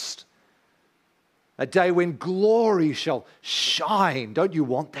Christ. A day when glory shall shine. Don't you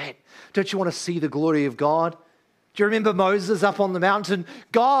want that? Don't you want to see the glory of God? Do you remember Moses up on the mountain?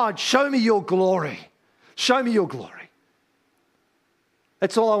 God, show me your glory. Show me your glory.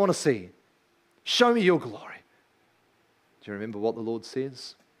 That's all I want to see. Show me your glory. Do you remember what the Lord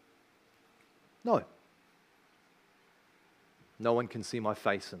says? No. No one can see my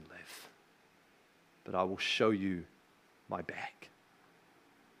face and live, but I will show you my back.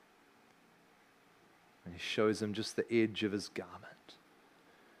 And he shows him just the edge of his garment.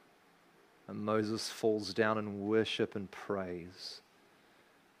 And Moses falls down in worship and praise.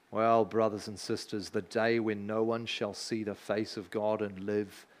 Well, brothers and sisters, the day when no one shall see the face of God and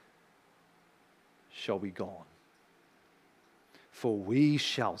live shall be gone. For we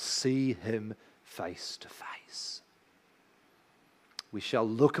shall see him face to face. We shall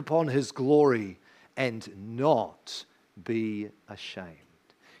look upon his glory and not be ashamed.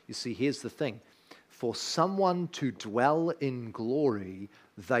 You see, here's the thing. for someone to dwell in glory,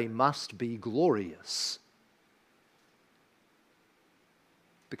 they must be glorious.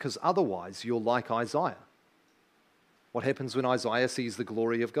 Because otherwise, you're like Isaiah. What happens when Isaiah sees the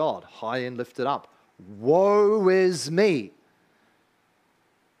glory of God, high and lifted up? Woe is me!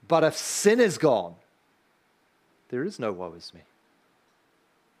 But if sin is gone, there is no woe is me.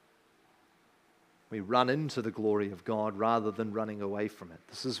 We run into the glory of God rather than running away from it.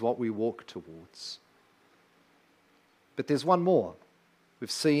 This is what we walk towards. But there's one more.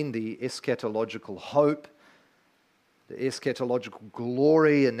 We've seen the eschatological hope, the eschatological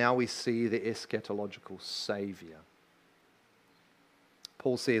glory, and now we see the eschatological Savior.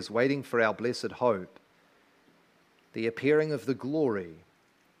 Paul says, waiting for our blessed hope, the appearing of the glory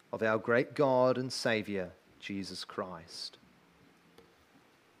of our great God and Savior, Jesus Christ.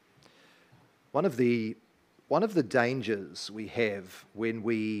 One of the dangers we have when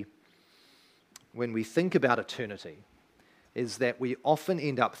we think about eternity is that we often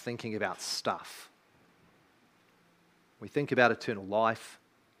end up thinking about stuff. We think about eternal life.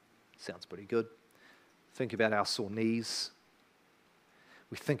 Sounds pretty good. Think about our sore knees.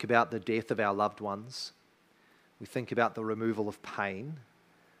 We think about the death of our loved ones. We think about the removal of pain.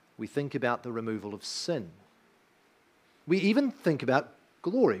 We think about the removal of sin. We even think about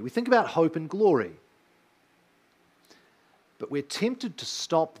glory. We think about hope and glory. But we're tempted to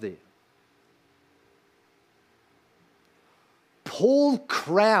stop there. Paul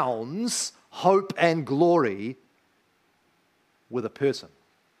crowns hope and glory with a person,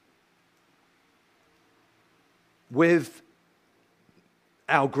 with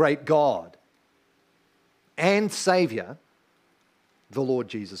our great God and Savior, the Lord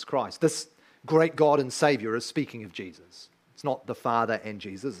Jesus Christ. This great God and Savior is speaking of Jesus. It's not the Father and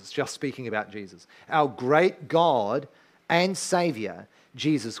Jesus, it's just speaking about Jesus. Our great God and Savior,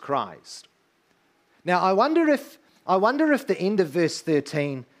 Jesus Christ. Now, I wonder if the end of verse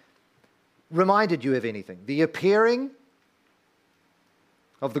 13 reminded you of anything. The appearing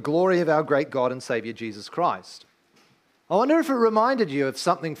of the glory of our great God and Savior, Jesus Christ. I wonder if it reminded you of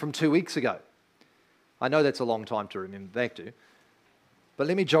something from 2 weeks ago. I know that's a long time to remember back to, but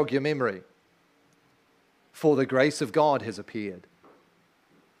let me jog your memory. For the grace of God has appeared,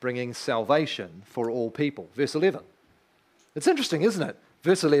 bringing salvation for all people. Verse 11. It's interesting, isn't it?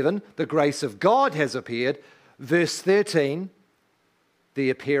 Verse 11, the grace of God has appeared. Verse 13, the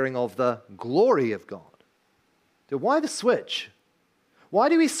appearing of the glory of God. So why the switch? Why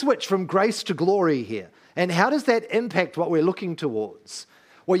do we switch from grace to glory here? And how does that impact what we're looking towards?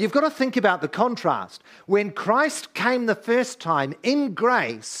 Well, you've got to think about the contrast. When Christ came the first time in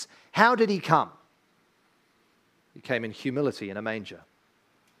grace, how did he come? He came in humility in a manger.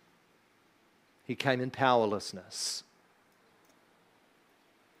 He came in powerlessness.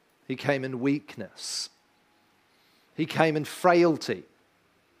 He came in weakness. He came in frailty.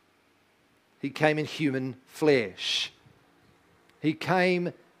 He came in human flesh. He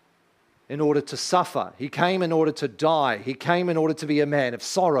came in order to suffer. He came in order to die. He came in order to be a man of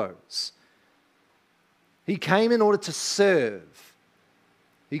sorrows. He came in order to serve.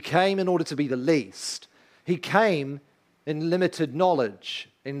 He came in order to be the least. He came in limited knowledge,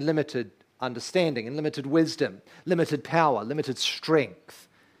 in limited understanding, in limited wisdom, limited power, limited strength.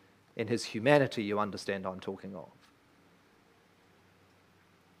 In his humanity, you understand I'm talking of.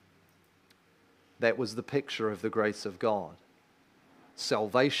 That was the picture of the grace of God.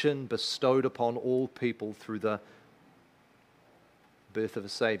 Salvation bestowed upon all people through the birth of a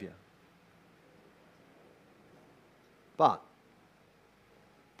Savior. But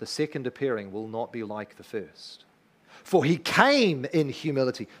the second appearing will not be like the first. For he came in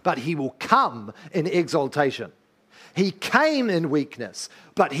humility, but he will come in exaltation. He came in weakness,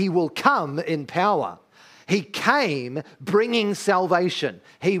 but he will come in power. He came bringing salvation.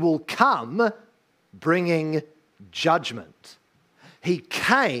 He will come bringing judgment. He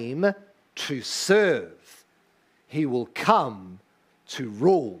came to serve. He will come to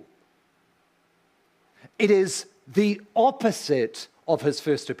rule. It is the opposite of his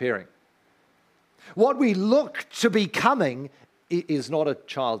first appearing. What we look to be coming is not a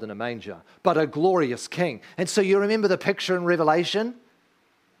child in a manger, but a glorious king. And so you remember the picture in Revelation?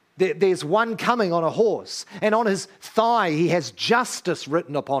 There's one coming on a horse, and on his thigh he has justice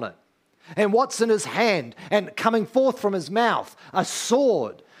written upon it. And what's in his hand? And coming forth from his mouth, a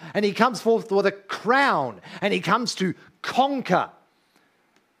sword. And he comes forth with a crown, and he comes to conquer.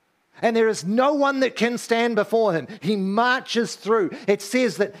 And there is no one that can stand before him. He marches through. It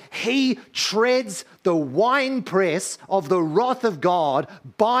says that he treads the winepress of the wrath of God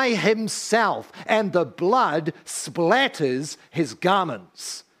by himself, and the blood splatters his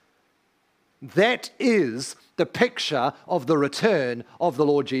garments. That is the picture of the return of the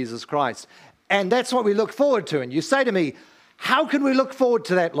Lord Jesus Christ. And that's what we look forward to. And you say to me, how can we look forward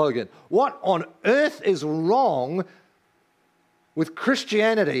to that, Logan? What on earth is wrong with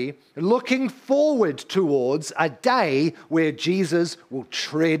Christianity looking forward towards a day where Jesus will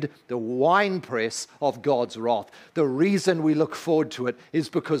tread the winepress of God's wrath? The reason we look forward to it is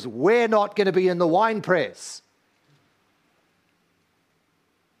because we're not going to be in the winepress.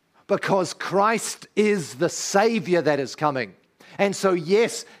 Because Christ is the Savior that is coming. And so,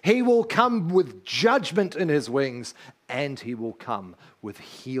 yes, he will come with judgment in his wings, and he will come with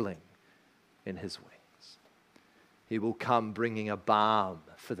healing in his wings. He will come bringing a balm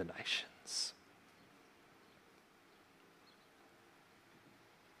for the nations.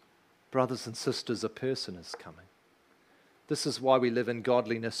 Brothers and sisters, a person is coming. This is why we live in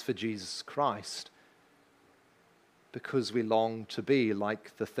godliness for Jesus Christ. Because we long to be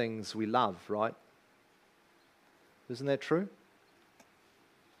like the things we love, right? Isn't that true?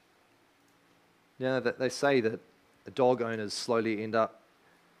 You know, that they say that the dog owners slowly end up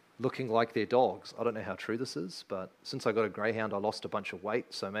looking like their dogs. I don't know how true this is, but since I got a greyhound, I lost a bunch of weight,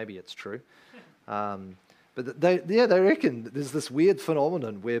 so maybe it's true. But they reckon there's this weird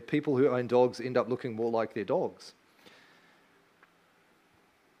phenomenon where people who own dogs end up looking more like their dogs.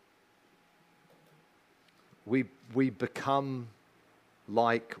 We become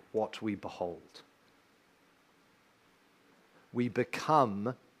like what we behold. We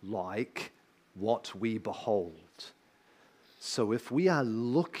become like what we behold. So if we are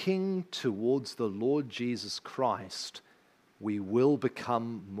looking towards the Lord Jesus Christ, we will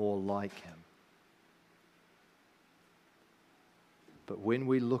become more like him. But when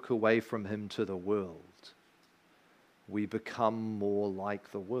we look away from him to the world, we become more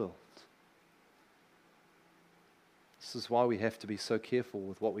like the world. This is why we have to be so careful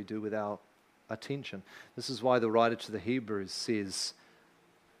with what we do with our attention. This is why the writer to the Hebrews says,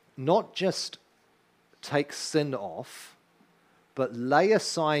 not just take sin off, but lay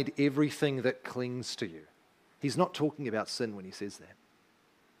aside everything that clings to you. He's not talking about sin when he says that.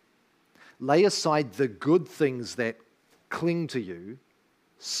 Lay aside the good things that cling to you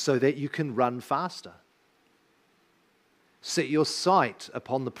so that you can run faster. Set your sight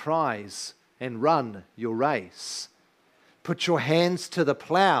upon the prize and run your race. Put your hands to the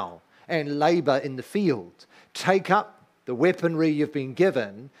plow and labor in the field. Take up the weaponry you've been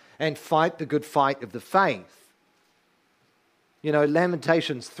given and fight the good fight of the faith. You know,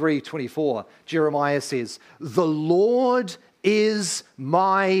 Lamentations 3:24, Jeremiah says, "The Lord is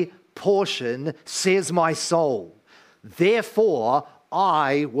my portion, says my soul. Therefore,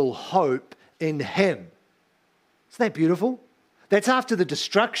 I will hope in him." Isn't that beautiful? That's after the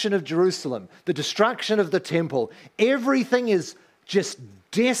destruction of Jerusalem, the destruction of the temple. Everything is just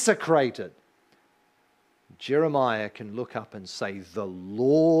desecrated. Jeremiah can look up and say, "The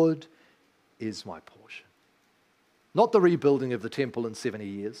Lord is my portion." Not the rebuilding of the temple in 70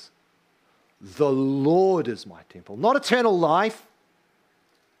 years. The Lord is my temple. Not eternal life.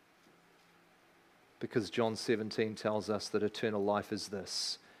 Because John 17 tells us that eternal life is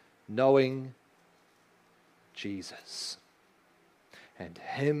this: knowing Jesus and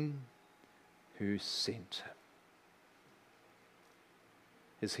him who sent him.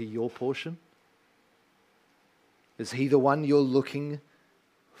 Is he your portion? Is he the one you're looking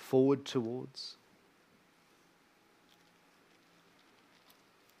forward towards?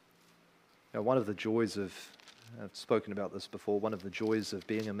 Now, one of the joys of, I've spoken about this before, one of the joys of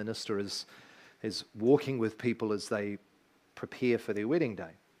being a minister is walking with people as they prepare for their wedding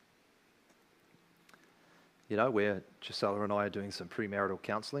day. You know, where Gisela and I are doing some premarital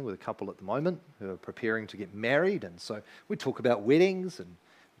counselling with a couple at the moment who are preparing to get married, and so we talk about weddings and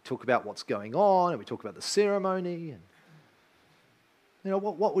we talk about what's going on and we talk about the ceremony. And you know,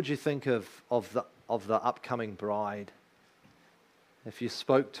 what would you think of the upcoming bride if you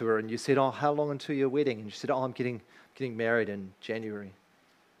spoke to her and you said, "Oh, how long until your wedding?" And she said, "Oh, I'm getting married in January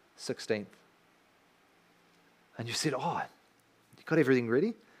 16th." And you said, "Oh, you got everything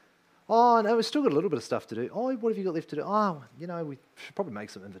ready?" "Oh, no, we've still got a little bit of stuff to do." "Oh, what have you got left to do?" "Oh, you know, we should probably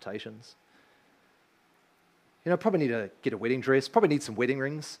make some invitations. You know, probably need to get a wedding dress, probably need some wedding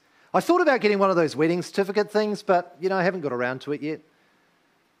rings. I thought about getting one of those wedding certificate things, but, you know, I haven't got around to it yet.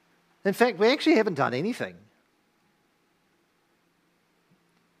 In fact, we actually haven't done anything."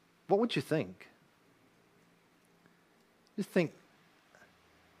 What would you think? You think,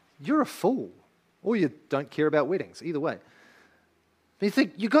 you're a fool, or you don't care about weddings, either way. But you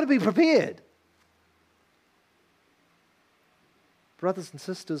think, you've got to be prepared. Brothers and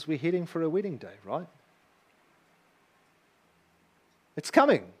sisters, we're heading for a wedding day, right? It's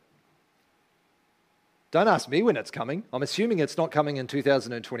coming. Don't ask me when it's coming. I'm assuming it's not coming in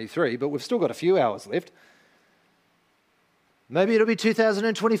 2023, but we've still got a few hours left. Maybe it'll be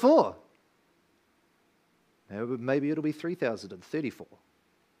 2024. Maybe it'll be 3034.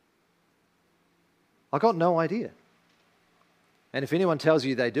 I got no idea. And if anyone tells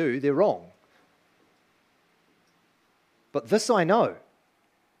you they do, they're wrong. But this I know.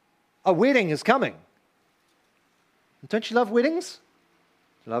 A wedding is coming. Don't you love weddings?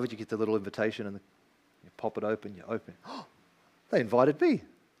 You love it, you get the little invitation and you pop it open, you open it. Oh, they invited me.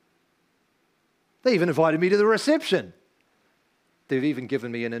 They even invited me to the reception. They've even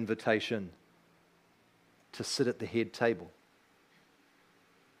given me an invitation to sit at the head table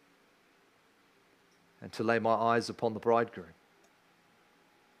and to lay my eyes upon the bridegroom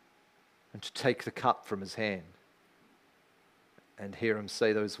and to take the cup from his hand and hear him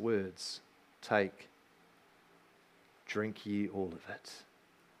say those words, "Take, drink ye all of it."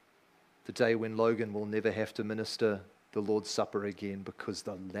 The day when Logan will never have to minister the Lord's Supper again because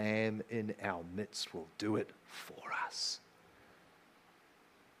the Lamb in our midst will do it for us.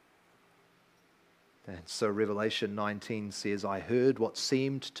 And so Revelation 19 says, "I heard what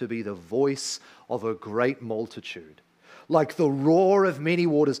seemed to be the voice of a great multitude, like the roar of many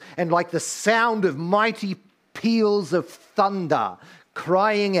waters, and like the sound of mighty peals of thunder,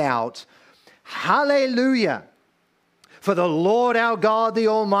 crying out, 'Hallelujah! For the Lord our God, the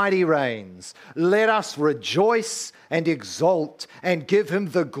Almighty, reigns. Let us rejoice and exult and give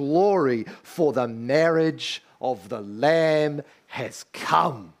him the glory, for the marriage of the Lamb has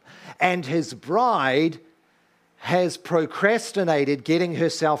come, and his bride has procrastinated getting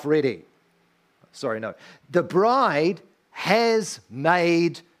herself ready.'" Sorry, no. The bride has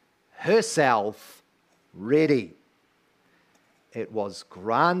made herself ready. It was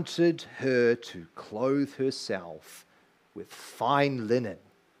granted her to clothe herself with fine linen,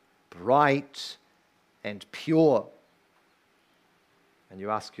 bright and pure. And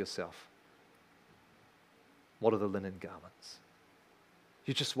you ask yourself, what are the linen garments?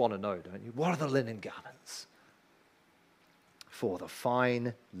 You just want to know, don't you? What are the linen garments? For the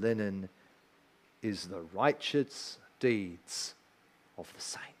fine linen is the righteous deeds of the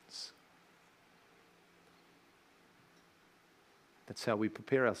saints. That's how we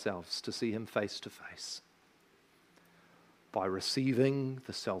prepare ourselves to see him face to face. By receiving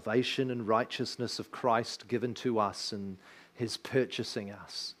the salvation and righteousness of Christ given to us and his purchasing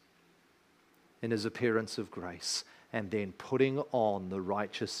us in his appearance of grace, and then putting on the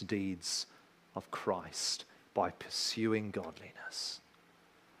righteous deeds of Christ by pursuing godliness.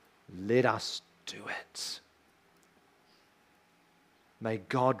 Let us do it. May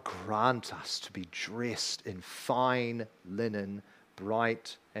God grant us to be dressed in fine linen,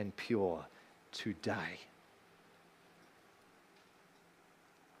 bright and pure today.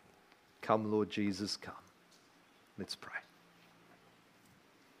 Come, Lord Jesus, come. Let's pray.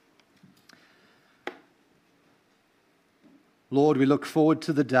 Lord, we look forward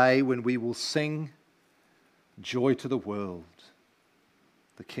to the day when we will sing joy to the world.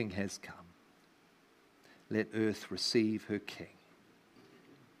 The King has come. Let earth receive her King.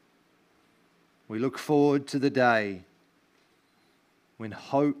 We look forward to the day when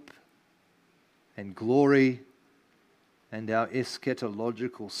hope and glory and our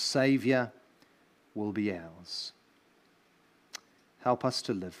eschatological Saviour will be ours. Help us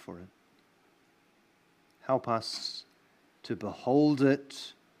to live for it. Help us to behold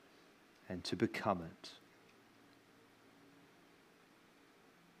it and to become it.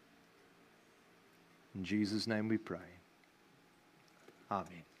 In Jesus' name we pray.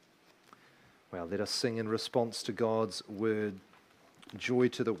 Amen. Well, let us sing in response to God's word, joy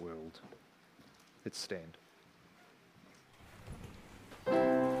to the world. Let's stand.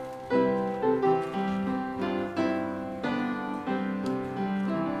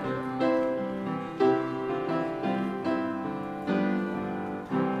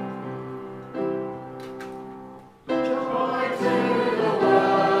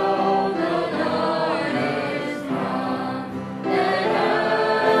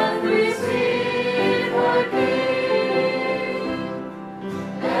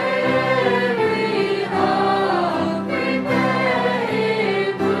 Every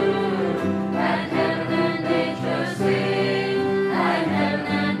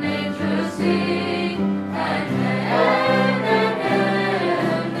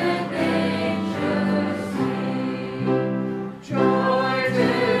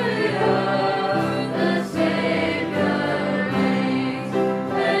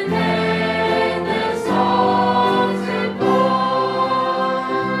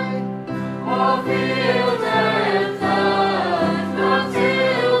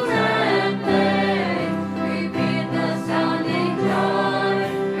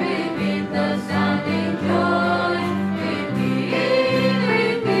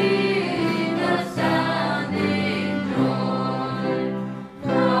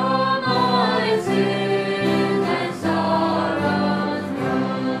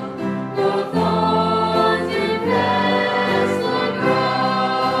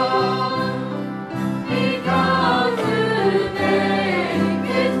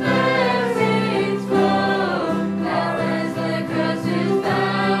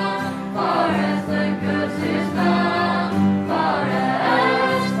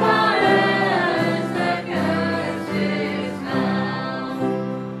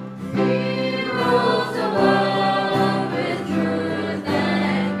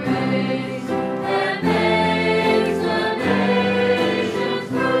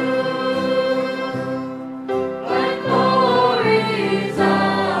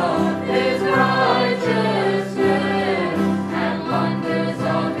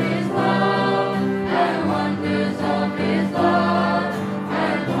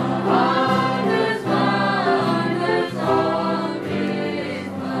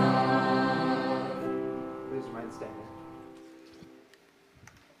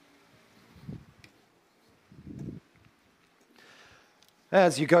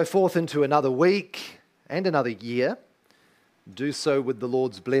As you go forth into another week and another year, do so with the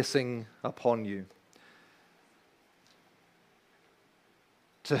Lord's blessing upon you.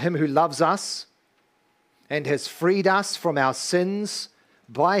 To him who loves us and has freed us from our sins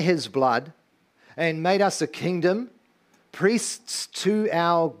by his blood and made us a kingdom, priests to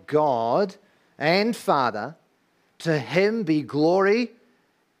our God and Father, to him be glory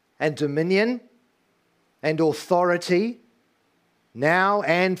and dominion and authority now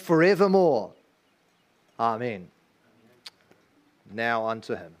and forevermore. Amen. Now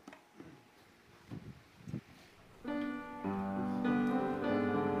unto him.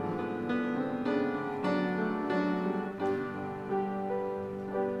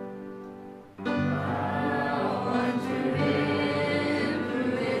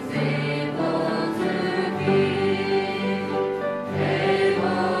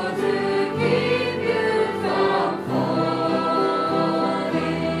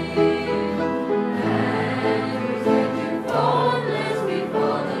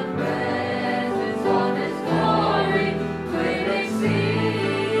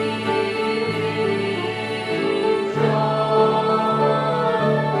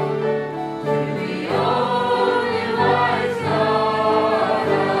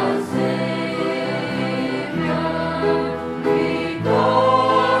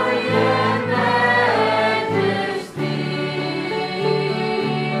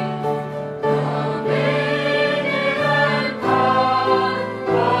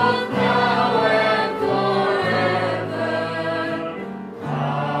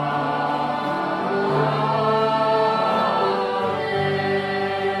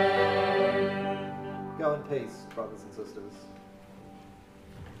 Go in peace, brothers and sisters.